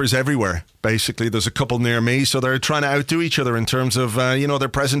chippers everywhere, basically. There's a couple near me, so they're trying to outdo each other in terms of, their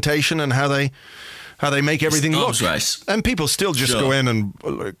presentation and how they make everything look. Race. And people still just go in and,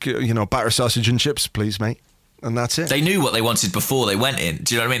 batter sausage and chips, please, mate. And that's it. They knew what they wanted before they went in.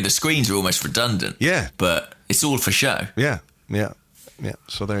 Do you know what I mean? The screens are almost redundant. Yeah. But it's all for show. Yeah, yeah. Yeah,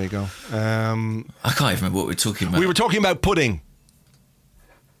 so there you go. I can't even remember what we were talking about. We were talking about pudding.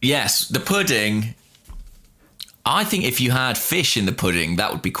 Yes, the pudding. I think if you had fish in the pudding,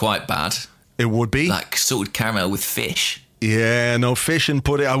 that would be quite bad. It would be? Like salted caramel with fish. Yeah, no, fish and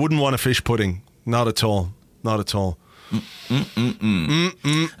pudding. I wouldn't want a fish pudding. Not at all. Not at all.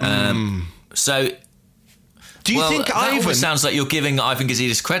 So... Do you think Ivan... That almost sounds like you're giving Ivan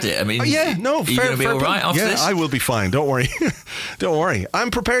Gazidis credit. I mean, fair. Are you going to be all right after this? Yeah, I will be fine. Don't worry. Don't worry. I'm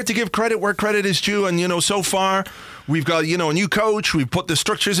prepared to give credit where credit is due. And, so far, we've got, a new coach. We've put the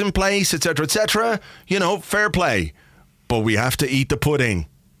structures in place, etc., etc. Fair play. But we have to eat the pudding.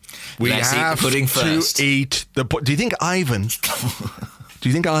 Let's eat the pudding first. Do you think Ivan... do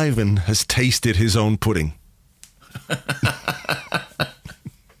you think Ivan has tasted his own pudding?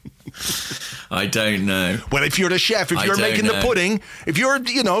 I don't know. Well, if you're the chef, if you're making the pudding, if you're,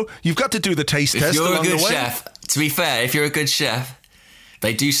 you've got to do the taste test along the way. If you're a good chef, to be fair, if you're a good chef,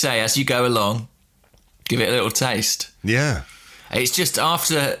 they do say as you go along, give it a little taste. Yeah. It's just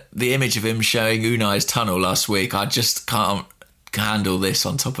after the image of him showing Unai's tunnel last week, I just can't handle this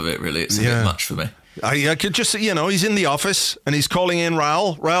on top of it, really. It's a bit much for me. I could just, he's in the office and he's calling in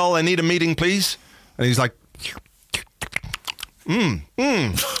Raoul. Raoul, I need a meeting, please. And he's like,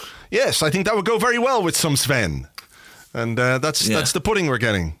 yes, I think that would go very well with some Sven. And that's the pudding we're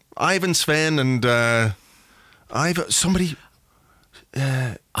getting. Ivan, Sven, and somebody...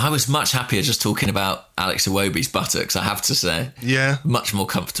 I was much happier just talking about Alex Iwobi's buttocks, I have to say. Yeah. Much more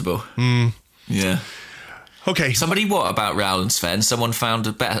comfortable. Yeah. Okay. Somebody, what about Raoul and Sven? Someone found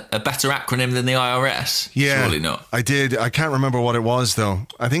a better acronym than the IRS? Yeah. Surely not. I did. I can't remember what it was, though.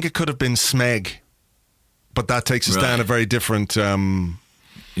 I think it could have been SMEG. But that takes us down a very different...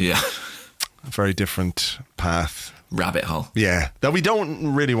 Yeah. A very different path. Rabbit hole. Yeah. That we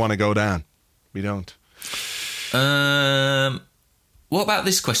don't really want to go down. We don't. What about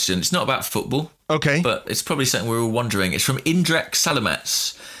this question? It's not about football. Okay. But it's probably something we're all wondering. It's from Indrek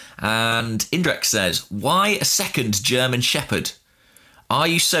Salamets. And Indrek says, why a second German Shepherd? Are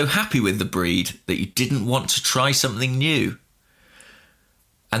you so happy with the breed that you didn't want to try something new?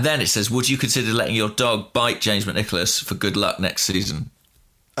 And then it says, would you consider letting your dog bite James McNicholas for good luck next season?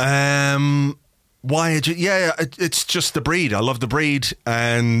 Why? It's just the breed. I love the breed.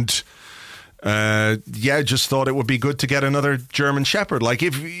 And... just thought it would be good to get another German Shepherd. Like,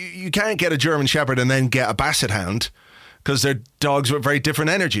 if you can't get a German Shepherd and then get a Basset Hound, because they're dogs with very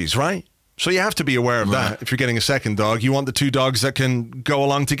different energies, right? So you have to be aware of that. If you're getting a second dog, you want the two dogs that can go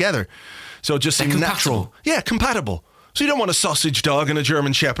along together. So just seem natural. Yeah, compatible. So you don't want a sausage dog and a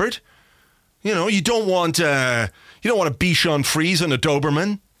German Shepherd. You don't want a Bichon Frise and a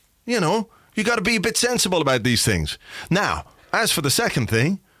Doberman. You got to be a bit sensible about these things. Now, as for the second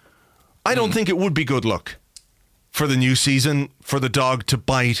thing, I don't think it would be good luck for the new season for the dog to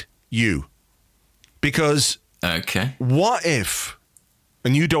bite you. Because what if,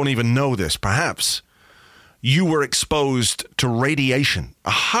 and you don't even know this, perhaps, you were exposed to radiation, a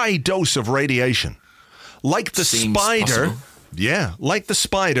high dose of radiation, like the spider. Possible. Yeah, like the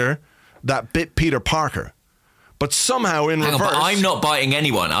spider that bit Peter Parker. But somehow in reverse... but I'm not biting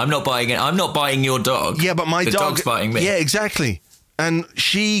anyone. I'm not biting your dog. Yeah, but the dog's biting me. Yeah, exactly. And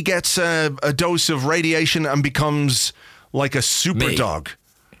she gets a dose of radiation and becomes like a super dog.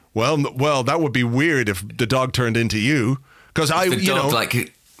 Well, that would be weird if the dog turned into you. Because the dog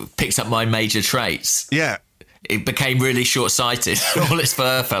picks up my major traits. Yeah. It became really short-sighted. All its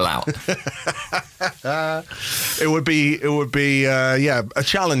fur fell out. It would be a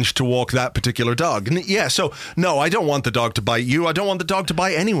challenge to walk that particular dog. Yeah, so no, I don't want the dog to bite you. I don't want the dog to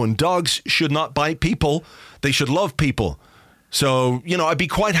bite anyone. Dogs should not bite people. They should love people. So, I'd be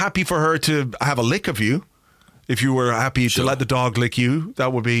quite happy for her to have a lick of you. If you were happy to let the dog lick you,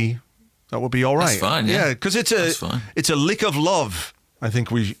 that would be all right. That's fine, yeah. Because it's a lick of love, I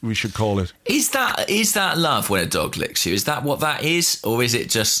think we should call it. Is that love when a dog licks you? Is that what that is? Or is it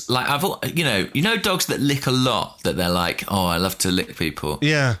just like, dogs that lick a lot, that they're like, oh, I love to lick people.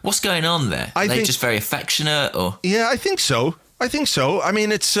 Yeah. What's going on there? Are they just very affectionate or? Yeah, I think so. I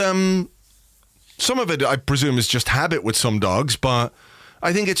mean, it's, some of it, I presume, is just habit with some dogs, but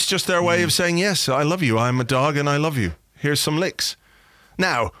I think it's just their way of saying, yes, I love you. I'm a dog and I love you. Here's some licks.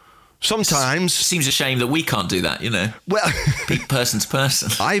 Now, sometimes... Seems a shame that we can't do that, Well... person to person.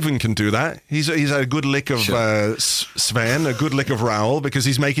 Ivan can do that. He's had a good lick of Sven, a good lick of Raoul, because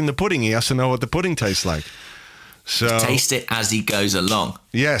he's making the pudding. He has to know what the pudding tastes like. So taste it as he goes along.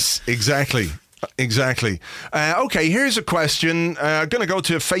 Yes, exactly. Okay, here's a question. I'm going to go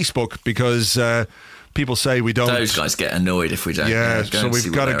to Facebook because people say we don't... Those guys get annoyed if we don't. Yeah, so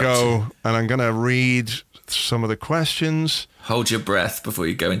we've got to go, and I'm going to read some of the questions. Hold your breath before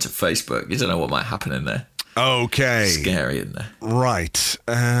you go into Facebook. You don't know what might happen in there. Okay. Scary in there. Right.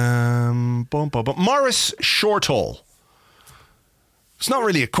 Morris Shortall. It's not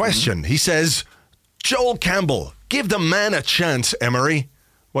really a question. He says, Joel Campbell, give the man a chance, Emery.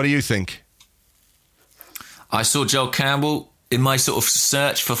 What do you think? I saw Joel Campbell, in my sort of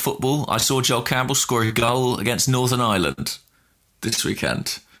search for football, I saw Joel Campbell score a goal against Northern Ireland this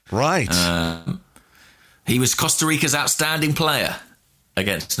weekend. Right. He was Costa Rica's outstanding player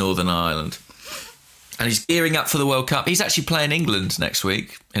against Northern Ireland. And he's gearing up for the World Cup. He's actually playing England next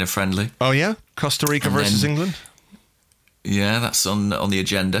week in a friendly. Oh, yeah? Costa Rica versus England? Yeah, that's on the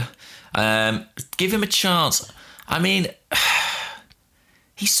agenda. Give him a chance. I mean,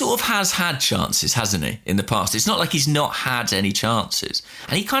 he sort of has had chances, hasn't he, in the past? It's not like he's not had any chances.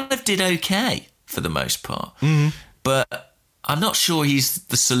 And he kind of did okay for the most part. Mm-hmm. But I'm not sure he's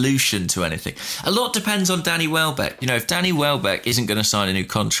the solution to anything. A lot depends on Danny Welbeck. You know, if Danny Welbeck isn't going to sign a new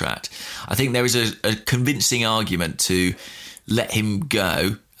contract, I think there is a convincing argument to let him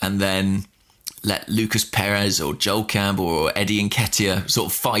go and then let Lucas Perez or Joel Campbell or Eddie Nketiah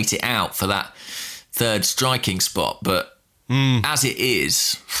sort of fight it out for that third striking spot. But as it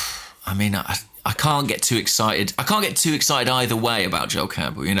is, I mean, I can't get too excited. I can't get too excited either way about Joel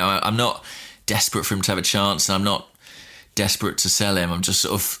Campbell. You know, I'm not desperate for him to have a chance, and I'm not desperate to sell him. I'm just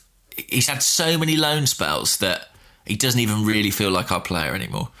sort of... He's had so many loan spells that he doesn't even really feel like our player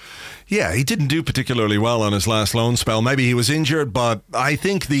anymore. Yeah, he didn't do particularly well on his last loan spell. Maybe he was injured, but I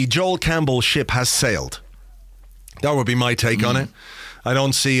think the Joel Campbell ship has sailed. That would be my take on it. I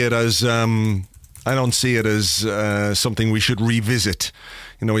don't see it as something we should revisit.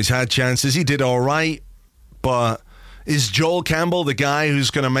 You know, he's had chances. He did all right, but is Joel Campbell the guy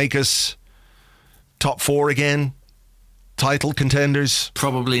who's going to make us top four again? Title contenders?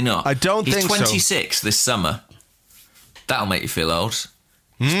 Probably not. I don't think so. He's 26 this summer. That'll make you feel old.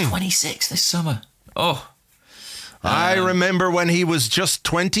 He's 26 this summer. Oh. I remember when he was just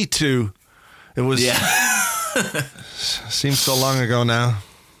 22. It was... Yeah. Seems so long ago now.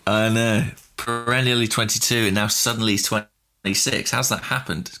 I know. Perennially 22 and now suddenly he's 26. How's that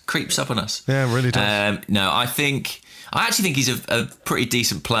happened? It creeps up on us. Yeah, it really does. No, I actually think he's a pretty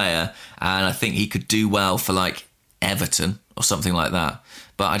decent player, and I think he could do well for like Everton or something like that.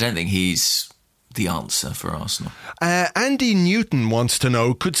 But I don't think he's the answer for Arsenal. Andy Newton wants to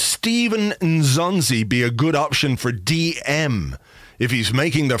know, could Steven Nzonzi be a good option for DM? If he's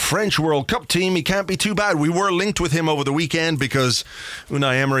making the French World Cup team, he can't be too bad. We were linked with him over the weekend because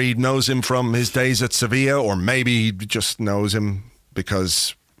Unai Emery knows him from his days at Sevilla, or maybe he just knows him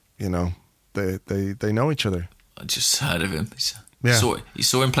because, you know, they know each other. I just heard of him. Yeah. You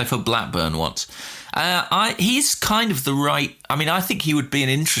saw him play for Blackburn once. He's kind of the right... I mean, I think he would be an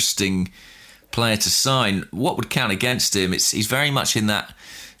interesting player to sign. What would count against him? He's very much in that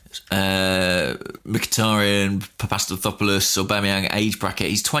Mkhitaryan, Papastathopoulos, Aubameyang age bracket.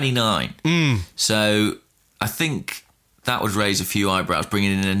 He's 29. So I think that would raise a few eyebrows,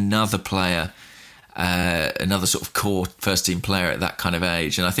 bringing in another player, another sort of core first-team player at that kind of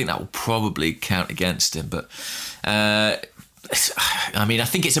age. And I think that will probably count against him. But... I mean, I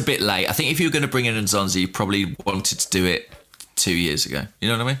think it's a bit late. I think if you were going to bring in Nzonzi, you probably wanted to do it 2 years ago. You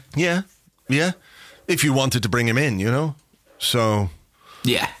know what I mean? Yeah. If you wanted to bring him in, you know. So...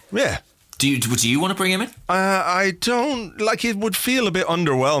 Yeah. Do you want to bring him in? I don't. Like, it would feel a bit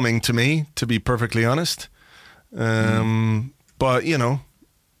underwhelming to me, to be perfectly honest. But, you know,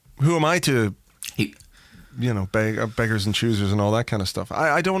 who am I to... beggars and choosers and all that kind of stuff.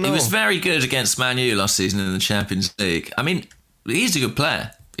 I don't know. He was very good against Man U last season in the Champions League. I mean, he's a good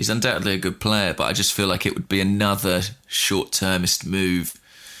player. He's undoubtedly a good player, but I just feel like it would be another short-termist move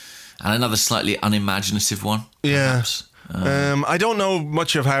and another slightly unimaginative one. Perhaps. Yeah. I don't know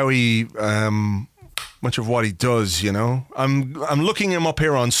much of how he, much of what he does. You know, I'm looking him up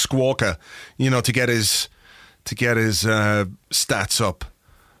here on Squawka, you know, to get his stats up.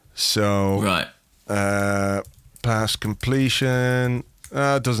 So right. Pass completion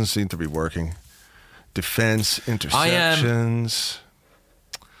doesn't seem to be working. Defense, interceptions.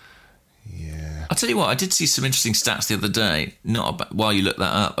 Yeah. I'll tell you what, I did see some interesting stats the other day, while you look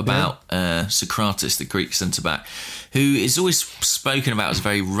that up, about Socrates, the Greek centre-back, who is always spoken about as a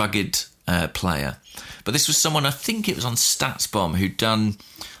very rugged player. But this was someone, I think it was on StatsBomb, who'd done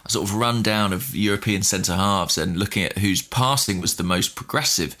a sort of rundown of European centre-halves and looking at whose passing was the most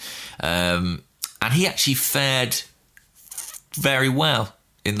progressive. And he actually fared very well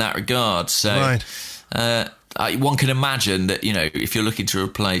in that regard. So one can imagine that, you know, if you're looking to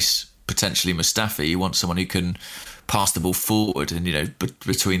replace potentially Mustafi, you want someone who can pass the ball forward and, you know,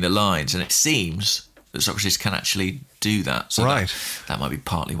 between the lines. And it seems Socrates can actually do that. So right. that might be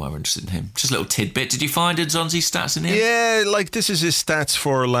partly why we're interested in him. Just a little tidbit. Did you find Nzonzi's stats in here? Yeah, like this is his stats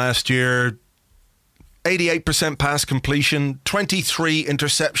for last year. 88% pass completion, 23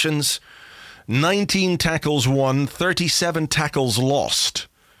 interceptions, 19 tackles won, 37 tackles lost.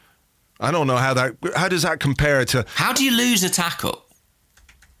 I don't know how does that compare to... How do you lose a tackle?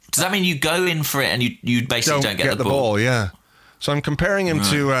 Does that mean you go in for it and you basically don't get the ball? Yeah. So I'm comparing him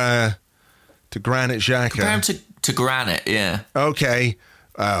to Granit Xhaka. Compare him to Granit, yeah. Okay.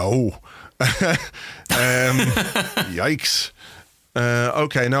 Yikes.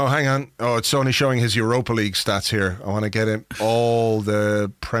 Okay, no, hang on. Oh, it's only showing his Europa League stats here. I want to get him all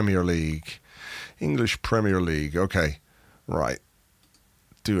the Premier League. English Premier League. Okay. Right.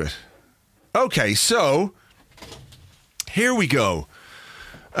 Do it. Okay, so here we go.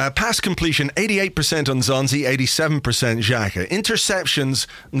 Pass completion, 88% on Nzonzi, 87% Xhaka. Interceptions,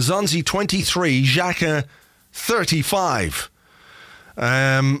 Nzonzi 23, Xhaka 35.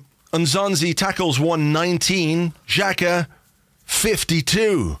 Nzonzi tackles won 19, Xhaka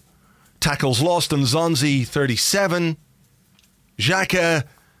 52. Tackles lost, Nzonzi 37, Xhaka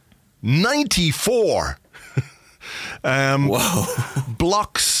 94. Whoa.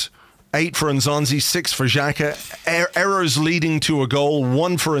 Blocks, 8 for Nzonzi, 6 for Xhaka. Errors leading to a goal,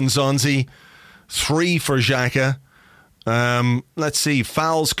 1 for Nzonzi, 3 for Xhaka. Let's see,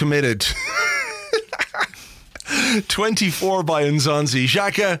 fouls committed. 24 by Nzonzi.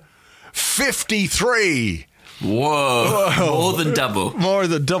 Xhaka, 53. Whoa. More than double. More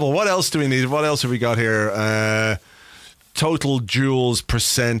than double. What else do we need? What else have we got here? Total duels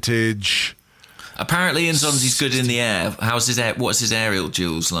percentage. Apparently Nzonzi's good in the air. What's his aerial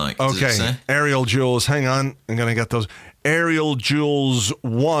duels like? Okay, aerial duels. Hang on, I'm going to get those. Aerial duels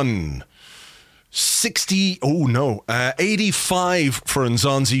 1. 60. Oh no, 85 for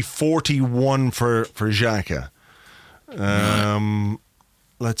Nzonzi, 41 for Xhaka.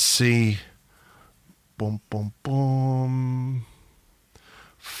 Let's see. Boom, boom, boom.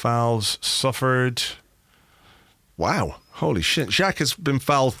 Fouls suffered. Wow. Holy shit. Xhaka's been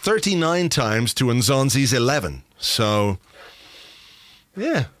fouled 39 times to Nzonzi's 11. So,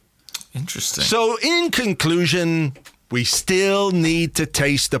 yeah. Interesting. So, in conclusion, we still need to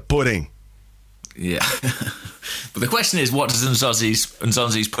taste the pudding. Yeah. But the question is, what does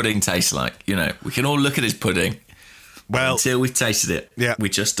Nzonzi's pudding taste like? You know, we can all look at his pudding. Well, until we've tasted it, yeah, we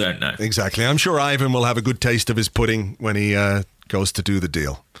just don't know. Exactly. I'm sure Ivan will have a good taste of his pudding when he goes to do the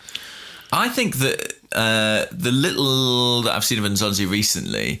deal. I think that the little that I've seen of Nzonzi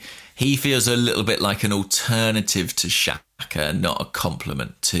recently, he feels a little bit like an alternative to Xhaka, not a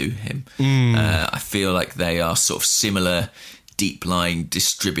complement to him. I feel like they are sort of similar deep-lying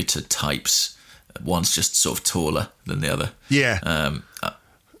distributor types. One's just sort of taller than the other. Yeah.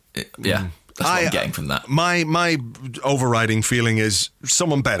 Yeah. That's what I'm getting from that. My overriding feeling is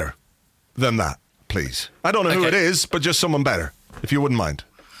someone better than that, please. I don't know who it is, but just someone better, if you wouldn't mind.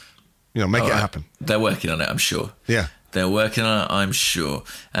 You know, make it happen. They're working on it, I'm sure. Yeah. They're working on it, I'm sure.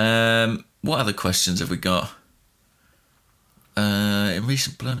 What other questions have we got? In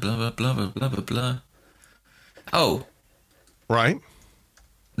recent blah, blah, blah, blah, blah, blah, blah. Oh. Right.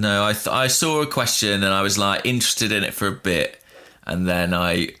 No, I saw a question and I was like interested in it for a bit. And then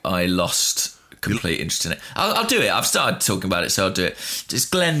I lost complete interest in it. I'll do it. I've started talking about it, so I'll do it. It's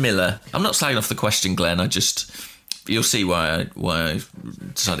Glenn Miller. I'm not slagging off the question, Glenn. You'll see why I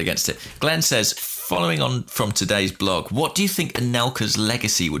decided against it. Glenn says, following on from today's blog, what do you think Anelka's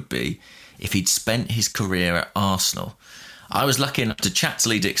legacy would be if he'd spent his career at Arsenal? I was lucky enough to chat to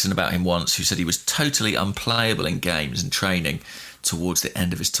Lee Dixon about him once, who said he was totally unplayable in games and training towards the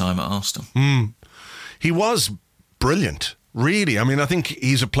end of his time at Arsenal. He was brilliant. Really, I mean, I think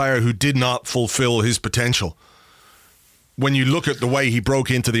he's a player who did not fulfill his potential. When you look at the way he broke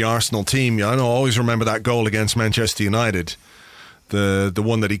into the Arsenal team, I always remember that goal against Manchester United, the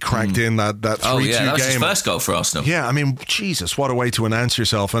one that he cracked in, that 3-2 game. Oh yeah, that was game. His first goal for Arsenal. Yeah, I mean, Jesus, what a way to announce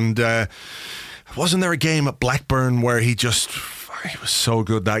yourself. And wasn't there a game at Blackburn where he was so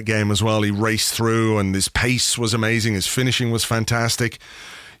good that game as well? He raced through and his pace was amazing, his finishing was fantastic.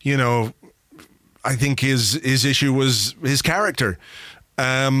 You know, I think his issue was his character.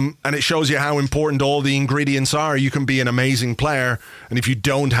 And it shows you how important all the ingredients are. You can be an amazing player, and if you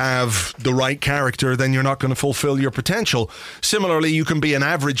don't have the right character, then you're not going to fulfill your potential. Similarly, you can be an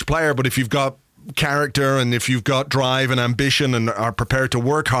average player, but if you've got character and if you've got drive and ambition and are prepared to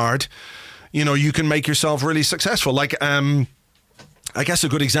work hard, you know, you can make yourself really successful. Like, I guess a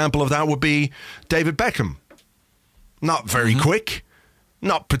good example of that would be David Beckham. Not very quick.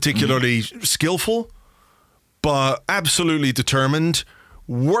 Not particularly skillful, but absolutely determined,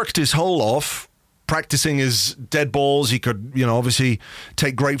 worked his whole off, practicing his dead balls. He could, obviously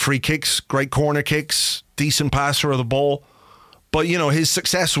take great free kicks, great corner kicks, decent passer of the ball. But, his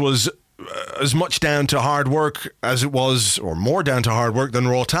success was as much down to hard work as it was, or more down to hard work than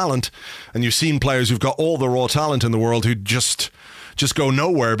raw talent. And you've seen players who've got all the raw talent in the world who just go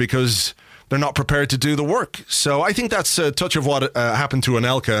nowhere because they're not prepared to do the work. So I think that's a touch of what happened to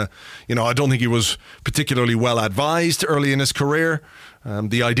Anelka. I don't think he was particularly well advised early in his career.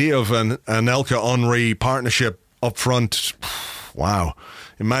 The idea of an Anelka-Henry partnership up front, wow.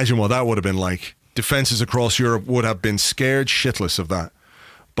 Imagine what that would have been like. Defences across Europe would have been scared shitless of that.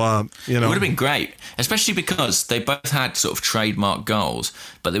 But, It would have been great, especially because they both had sort of trademark goals,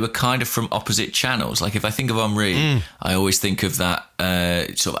 but they were kind of from opposite channels. Like if I think of Henry, I always think of that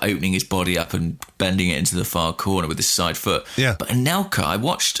sort of opening his body up and bending it into the far corner with his side foot. Yeah. But Anelka, I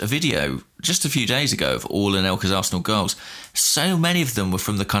watched a video just a few days ago of all Anelka's Arsenal goals. So many of them were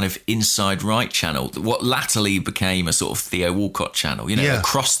from the kind of inside right channel, what latterly became a sort of Theo Walcott channel,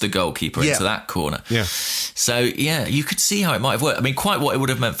 across the goalkeeper into that corner. Yeah. So, you could see how it might have worked. I mean, quite what it would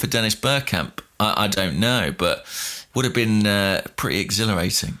have meant for Dennis Bergkamp, I don't know, but would have been pretty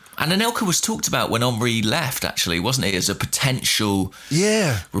exhilarating. And Anelka was talked about when Henry left, actually, wasn't he, as a potential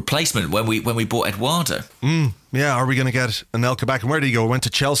replacement when we bought Eduardo. Yeah, are we going to get Anelka back? And where did he go? Went to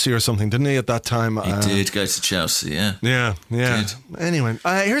Chelsea or something, didn't he, at that time? He did go to Chelsea, yeah. Yeah. Did. Anyway,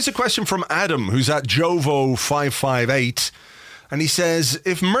 here's a question from Adam, who's at Jovo558. And he says,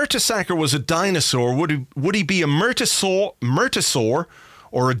 if Mertesacker was a dinosaur, would he be a Mertesaur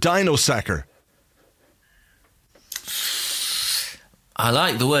or a Dinosacker? I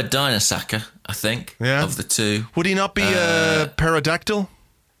like the word Dinosacker, I think, of the two. Would he not be a pterodactyl?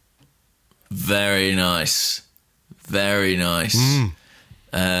 Very nice. Very nice.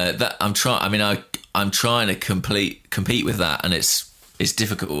 That I'm trying. I mean, I'm trying to compete with that, and it's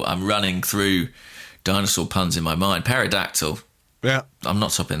difficult. I'm running through dinosaur puns in my mind. Pterodactyl. Yeah, I'm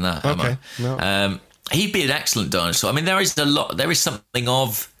not topping that. Okay. No. He'd be an excellent dinosaur. I mean, there is something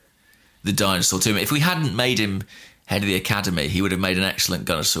of the dinosaur to him. If we hadn't made him head of the academy, he would have made an excellent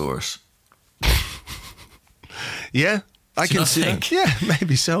Gunnosaurus. Yeah, I can see that. Yeah,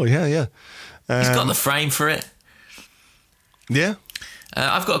 maybe so. Yeah. He's got the frame for it. Yeah.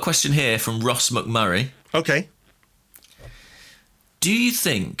 I've got a question here from Ross McMurray. Okay. Do you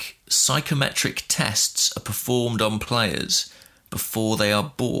think psychometric tests are performed on players before they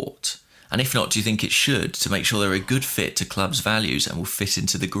are bought? And if not, do you think it should, to make sure they're a good fit to club's values and will fit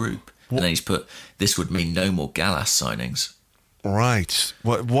into the group? And then he's put, this would mean no more Gallas signings. Right.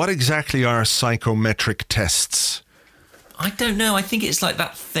 What exactly are psychometric tests? I don't know. I think it's like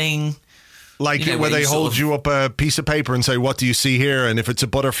that thing... Like where they hold you up a piece of paper and say, what do you see here? And if it's a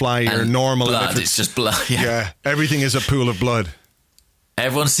butterfly, you're normal. Blood, and if it's just blood. Yeah, everything is a pool of blood.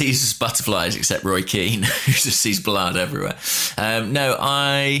 Everyone sees butterflies except Roy Keane, who just sees blood everywhere. No,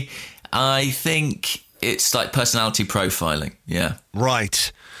 I think it's like personality profiling. Yeah.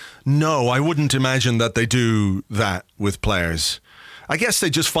 Right. No, I wouldn't imagine that they do that with players. I guess they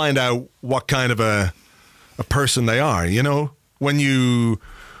just find out what kind of a person they are, When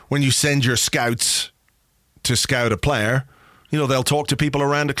you send your scouts to scout a player, they'll talk to people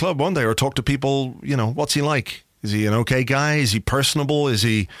around the club one day, or talk to people, what's he like? Is he an okay guy? Is he personable? Is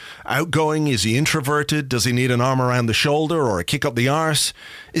he outgoing? Is he introverted? Does he need an arm around the shoulder or a kick up the arse?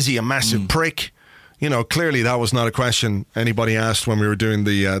 Is he a massive prick? Clearly that was not a question anybody asked when we were doing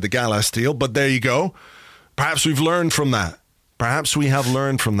the Gallas deal, but there you go. Perhaps we've learned from that. Perhaps we have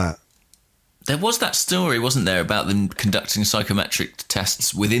learned from that. There was that story, wasn't there, about them conducting psychometric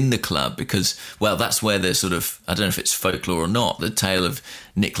tests within the club because, well, that's where there's sort of, I don't know if it's folklore or not, the tale of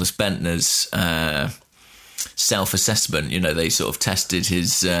Nicholas Bentner's self-assessment. They sort of tested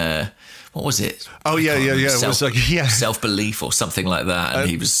his, what was it? Oh, yeah. It was like, self-belief or something like that, and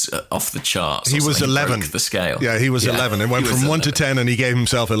he was off the charts. He was 11. Broke the scale. Yeah, he was 11. It went from 1 to 10 and he gave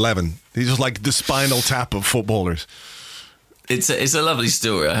himself 11. He's just like the Spinal Tap of footballers. It's a lovely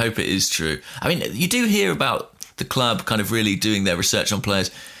story. I hope it is true. I mean, you do hear about the club kind of really doing their research on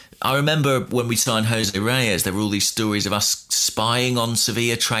players. I remember when we signed Jose Reyes, there were all these stories of us spying on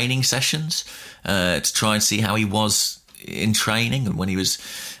Sevilla training sessions to try and see how he was in training and when he was,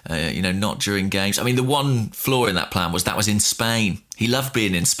 not during games. I mean, the one flaw in that plan was in Spain. He loved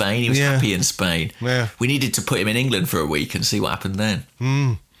being in Spain. He was happy in Spain. Yeah. We needed to put him in England for a week and see what happened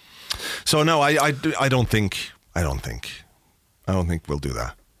then. So no, I don't think we'll do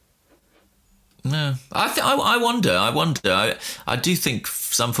that. No, I wonder. I do think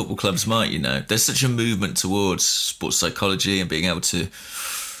some football clubs might. There's such a movement towards sports psychology and being able to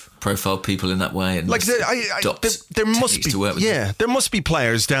profile people in that way and like there must be to work with there must be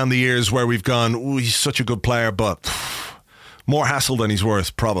players down the years where we've gone, "Ooh, he's such a good player, but more hassle than he's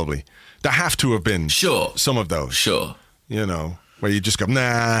worth." Probably there have to have been some of those, you know, where you just go,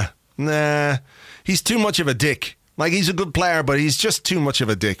 nah, he's too much of a dick. Like, he's a good player, but he's just too much of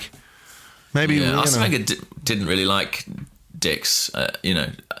a dick. Maybe Arsene Wenger didn't really like dicks, you know.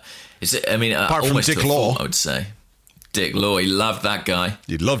 Apart from Dick Law, I would say. Dick Law, he loved that guy.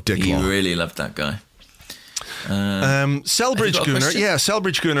 You loved Dick Law. He really loved that guy.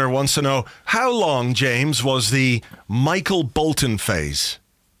 Selbridge Gunnar wants to know, how long, James, was the Michael Bolton phase?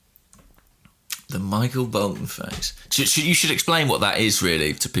 The Michael Bolton phase. You should explain what that is,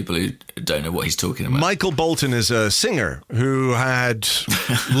 really, to people who don't know what he's talking about. Michael Bolton is a singer who had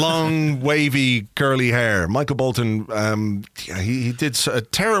long, wavy, curly hair. Michael Bolton, he did a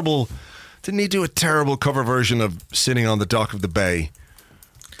terrible... Didn't he do a terrible cover version of Sitting on the Dock of the Bay?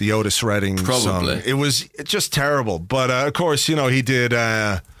 The Otis Redding song. It was just terrible. But, of course, you know, he did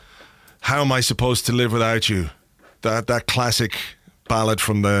How Am I Supposed to Live Without You? That classic ballad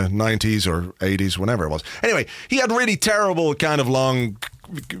from the 90s or 80s, whenever it was. Anyway, he had really terrible kind of long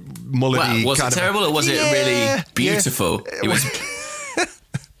mullety. Was it terrible or was it really beautiful? Yeah. Was it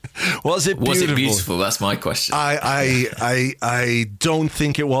beautiful? Was it beautiful? That's my question. I don't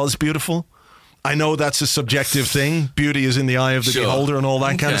think it was beautiful. I know that's a subjective thing. Beauty is in the eye of the beholder and all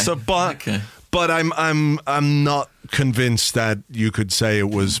that kind of stuff. But I'm not convinced that you could say it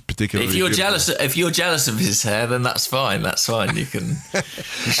was particularly. If you're jealous of his hair, then that's fine. That's fine. You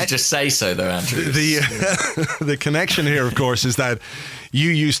should just say so, though, Andrew. The connection here, of course, is that you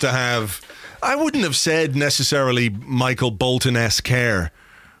used to have. I wouldn't have said necessarily Michael Bolton-esque hair,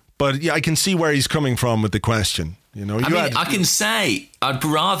 but yeah, I can see where he's coming from with the question. You know, I can say I'd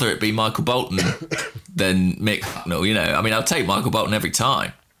rather it be Michael Bolton than Mick Hucknall. You know, I mean, I'll take Michael Bolton every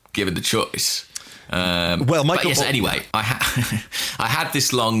time, given the choice. Anyway, I had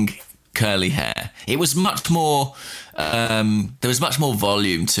this long curly hair. It was much more. There was much more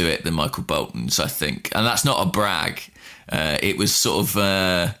volume to it than Michael Bolton's, I think, and that's not a brag. It was sort of.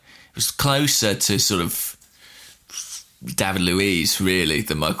 It was closer to sort of David Luiz, really,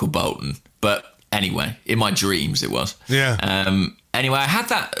 than Michael Bolton, but. Anyway, in my dreams it was. Yeah. Anyway, I had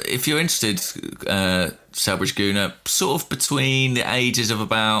that, if you're interested, Selbridge Gunnar, sort of between the ages of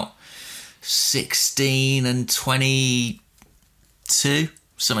about 16 and 22,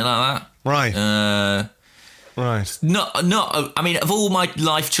 something like that. Right. Right. I mean, of all my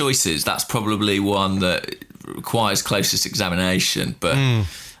life choices, that's probably one that requires closest examination, but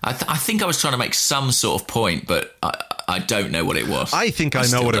I think I was trying to make some sort of point, but I don't know what it was. I think I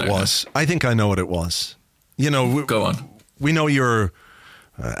know what it was. I think I know what it was. You know, go on. We know you're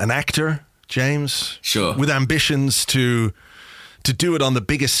an actor, James. Sure. With ambitions to do it on the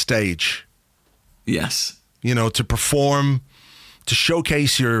biggest stage. Yes. You know, to perform, to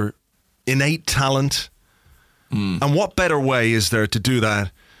showcase your innate talent. And what better way is there to do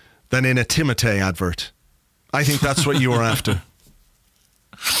that than in a Timotei advert? I think that's what you were after.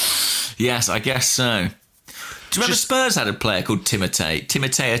 Yes, I guess so. Do you remember Spurs had a player called Timotei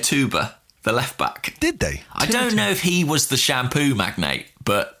Atuba, the left back? Did they? I don't know if he was the shampoo magnate,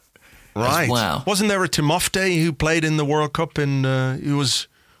 but right. As well. Wasn't there a Timofte who played in the World Cup was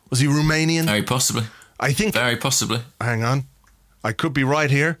he Romanian? Very possibly. I think very possibly. Hang on. I could be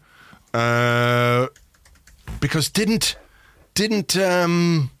right here. Because didn't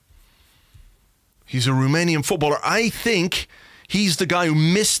he's a Romanian footballer. I think he's the guy who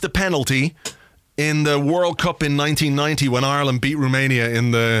missed the penalty in the World Cup in 1990 when Ireland beat Romania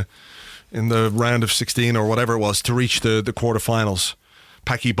in the round of 16 or whatever it was to reach the quarterfinals.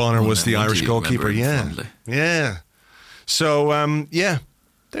 Packie Bonner was the Irish goalkeeper. Yeah. So,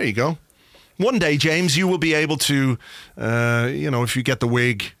 there you go. One day, James, you will be able to, if you get the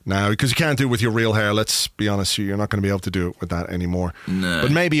wig now, because you can't do it with your real hair, let's be honest, you're not going to be able to do it with that anymore. No.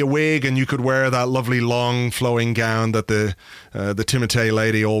 But maybe a wig, and you could wear that lovely long flowing gown that the Timotei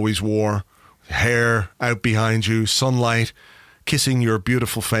lady always wore. Hair out behind you, sunlight, kissing your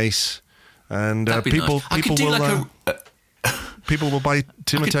beautiful face. And people will buy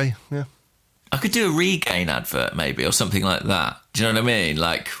Timotei. Yeah. I could do a Regain advert maybe or something like that. Do you know what I mean?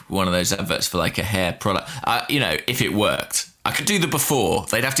 Like one of those adverts for like a hair product. If it worked. I could do the before.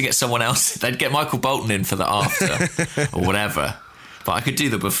 They'd have to get someone else. They'd get Michael Bolton in for the after or whatever. But I could do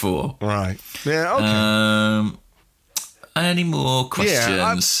the before. Right. Yeah, okay. Any more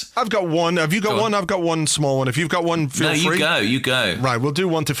questions? Yeah, I've got one. Have you got one? I've got one small one. If you've got one, feel free. You go. Right, we'll do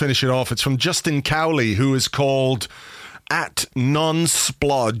one to finish it off. It's from Justin Cowley, who is called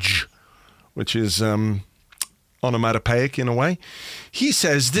 @nonsplodge. Which is, onomatopoeic in a way. He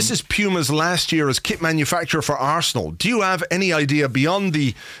says, this is Puma's last year as kit manufacturer for Arsenal. Do you have any idea beyond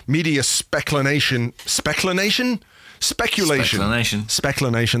the media speculation? Speculation.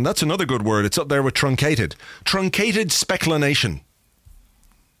 That's another good word. It's up there with truncated. Truncated speculation.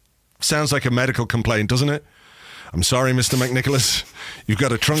 Sounds like a medical complaint, doesn't it? I'm sorry, Mr. McNicholas. You've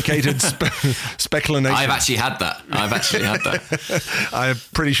got a truncated speculation. I've actually had that. I'm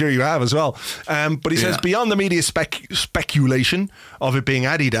pretty sure you have as well. But he says, beyond the media speculation of it being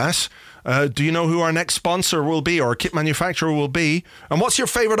Adidas, do you know who our next sponsor will be or kit manufacturer will be? And what's your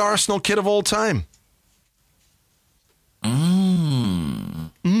favourite Arsenal kit of all time?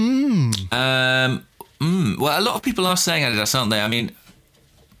 Well, a lot of people are saying Adidas, aren't they? I mean,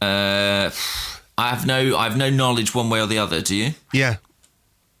 I have no knowledge one way or the other. Do you? Yeah.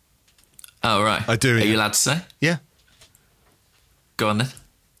 Oh, right. I do. Are you allowed to say? Yeah. Go on then.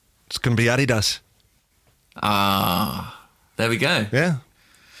 It's going to be Adidas. There we go. Yeah.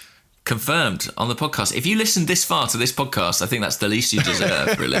 Confirmed on the podcast. If you listened this far to this podcast, I think that's the least you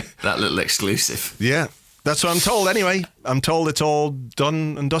deserve, really. That little exclusive. Yeah. That's what I'm told anyway. I'm told it's all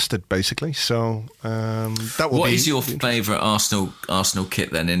done and dusted, basically. So that will be... What is your favourite Arsenal kit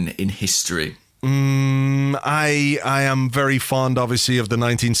then in history? I am very fond, obviously, of the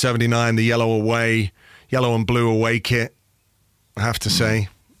 1979, the yellow and blue away kit. I have to say,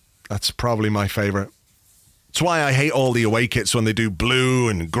 that's probably my favourite. It's why I hate all the away kits when they do blue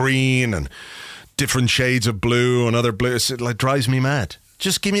and green and different shades of blue and other blues. It drives me mad.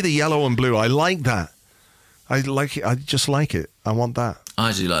 Just give me the yellow and blue. I like that. I like it. I just like it. I want that.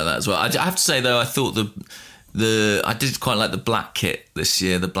 I do like that as well. I have to say though, I thought I did quite like the black kit this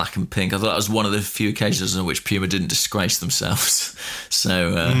year, the black and pink. I thought that was one of the few occasions in which Puma didn't disgrace themselves.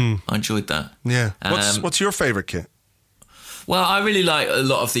 So I enjoyed that. Yeah. What's your favourite kit? Well, I really like a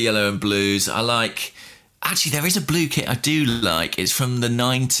lot of the yellow and blues. Actually, there is a blue kit I do like. It's from the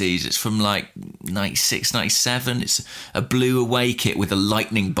 90s. It's from like 96, 97. It's a blue away kit with a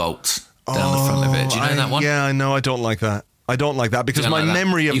lightning bolt down the front of it. Do you know that one? Yeah, I know. I don't like that. Because my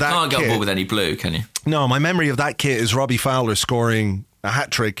memory of that kit... You can't get on board with any blue, can you? No, my memory of that kit is Robbie Fowler scoring a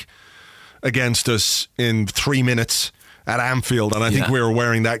hat-trick against us in 3 minutes at Anfield, and I think we were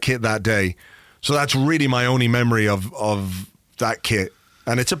wearing that kit that day. So that's really my only memory of that kit,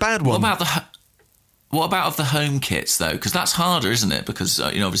 and it's a bad one. What about of the home kits, though? Because that's harder, isn't it? Because,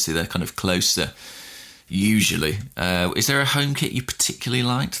 obviously they're kind of closer, usually. Is there a home kit you particularly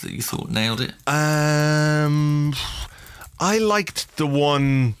liked that you thought nailed it? I liked the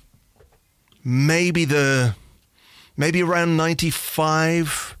one, maybe around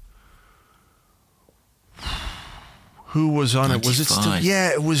 95. Who was on 95? It? Was it still?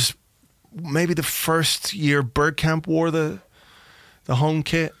 Yeah, it was maybe the first year Bergkamp wore the home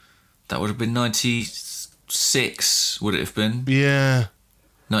kit. That would have been 96, would it have been? Yeah.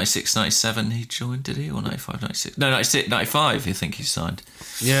 96, 97 he joined, did he? Or 95, 96? No, 96, 95 I think he signed.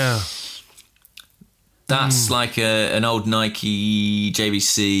 Yeah. That's like an old Nike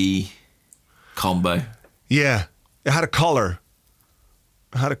JVC combo. Yeah. It had a collar.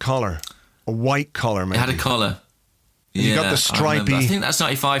 A white collar, maybe. It had a collar. And you got the stripy... I think that's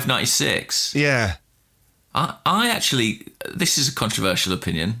 95, 96. Yeah. I actually... This is a controversial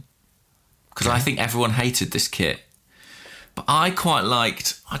opinion, because I think everyone hated this kit. But I quite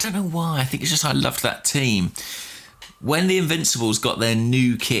liked... I don't know why. I think it's just I loved that team. When the Invincibles got their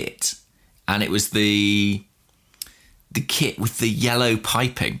new kit... And it was the kit with the yellow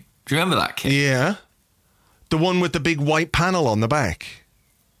piping. Do you remember that kit? Yeah. The one with the big white panel on the back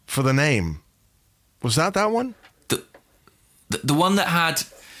for the name. Was that one? The one that had,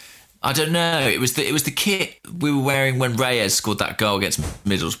 I don't know, it was the kit we were wearing when Reyes scored that goal against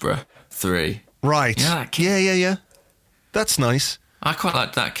Middlesbrough 3. Right. You know that kit? Yeah. That's nice. I quite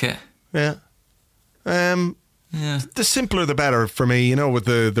liked that kit. Yeah. Yeah. The simpler the better for me, with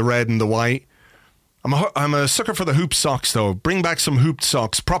the red and the white. I'm a sucker for the hoop socks, though. Bring back some hooped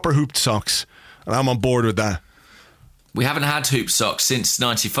socks, proper hooped socks, and I'm on board with that. We haven't had hoop socks since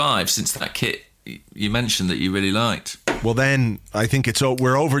 95, since that kit you mentioned that you really liked. Well, then I think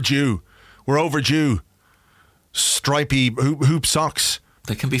we're overdue. Stripy hoop socks.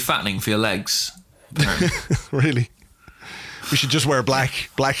 They can be fattening for your legs. Really? We should just wear black.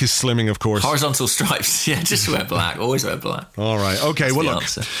 Black is slimming, of course. Horizontal stripes. Yeah, just wear black. Always wear black. All right. Okay,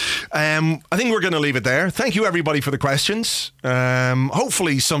 that's look. I think we're going to leave it there. Thank you, everybody, for the questions.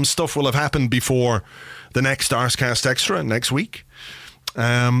 Hopefully some stuff will have happened before the next Arscast Extra next week.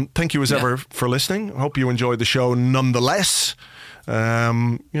 Thank you as ever for listening. Hope you enjoyed the show nonetheless.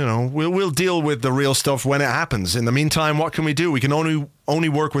 We'll deal with the real stuff when it happens. In the meantime, what can we do? We can only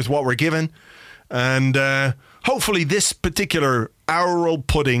work with what we're given. And hopefully this particular Auril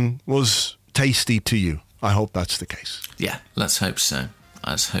pudding was tasty to you. I hope that's the case. Yeah, let's hope so.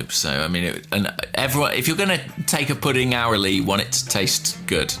 I mean, everyone, if you're going to take a pudding hourly, you want it to taste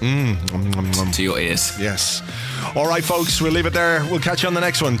good to your ears. Yes. All right, folks, we'll leave it there. We'll catch you on the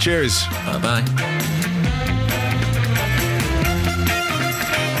next one. Cheers. Bye-bye.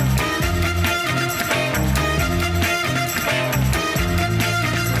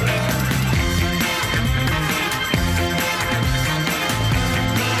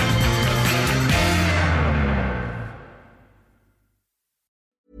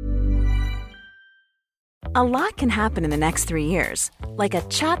 A lot can happen in the next 3 years. Like a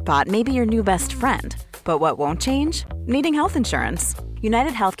chatbot may be your new best friend. But what won't change? Needing health insurance.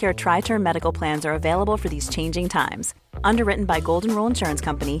 United Healthcare Tri-Term Medical Plans are available for these changing times. Underwritten by Golden Rule Insurance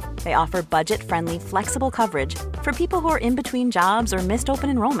Company, they offer budget-friendly, flexible coverage for people who are in between jobs or missed open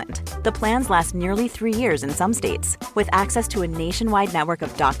enrollment. The plans last nearly 3 years in some states, with access to a nationwide network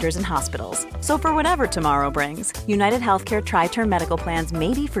of doctors and hospitals. So for whatever tomorrow brings, United Healthcare Tri-Term Medical Plans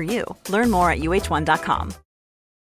may be for you. Learn more at uh1.com.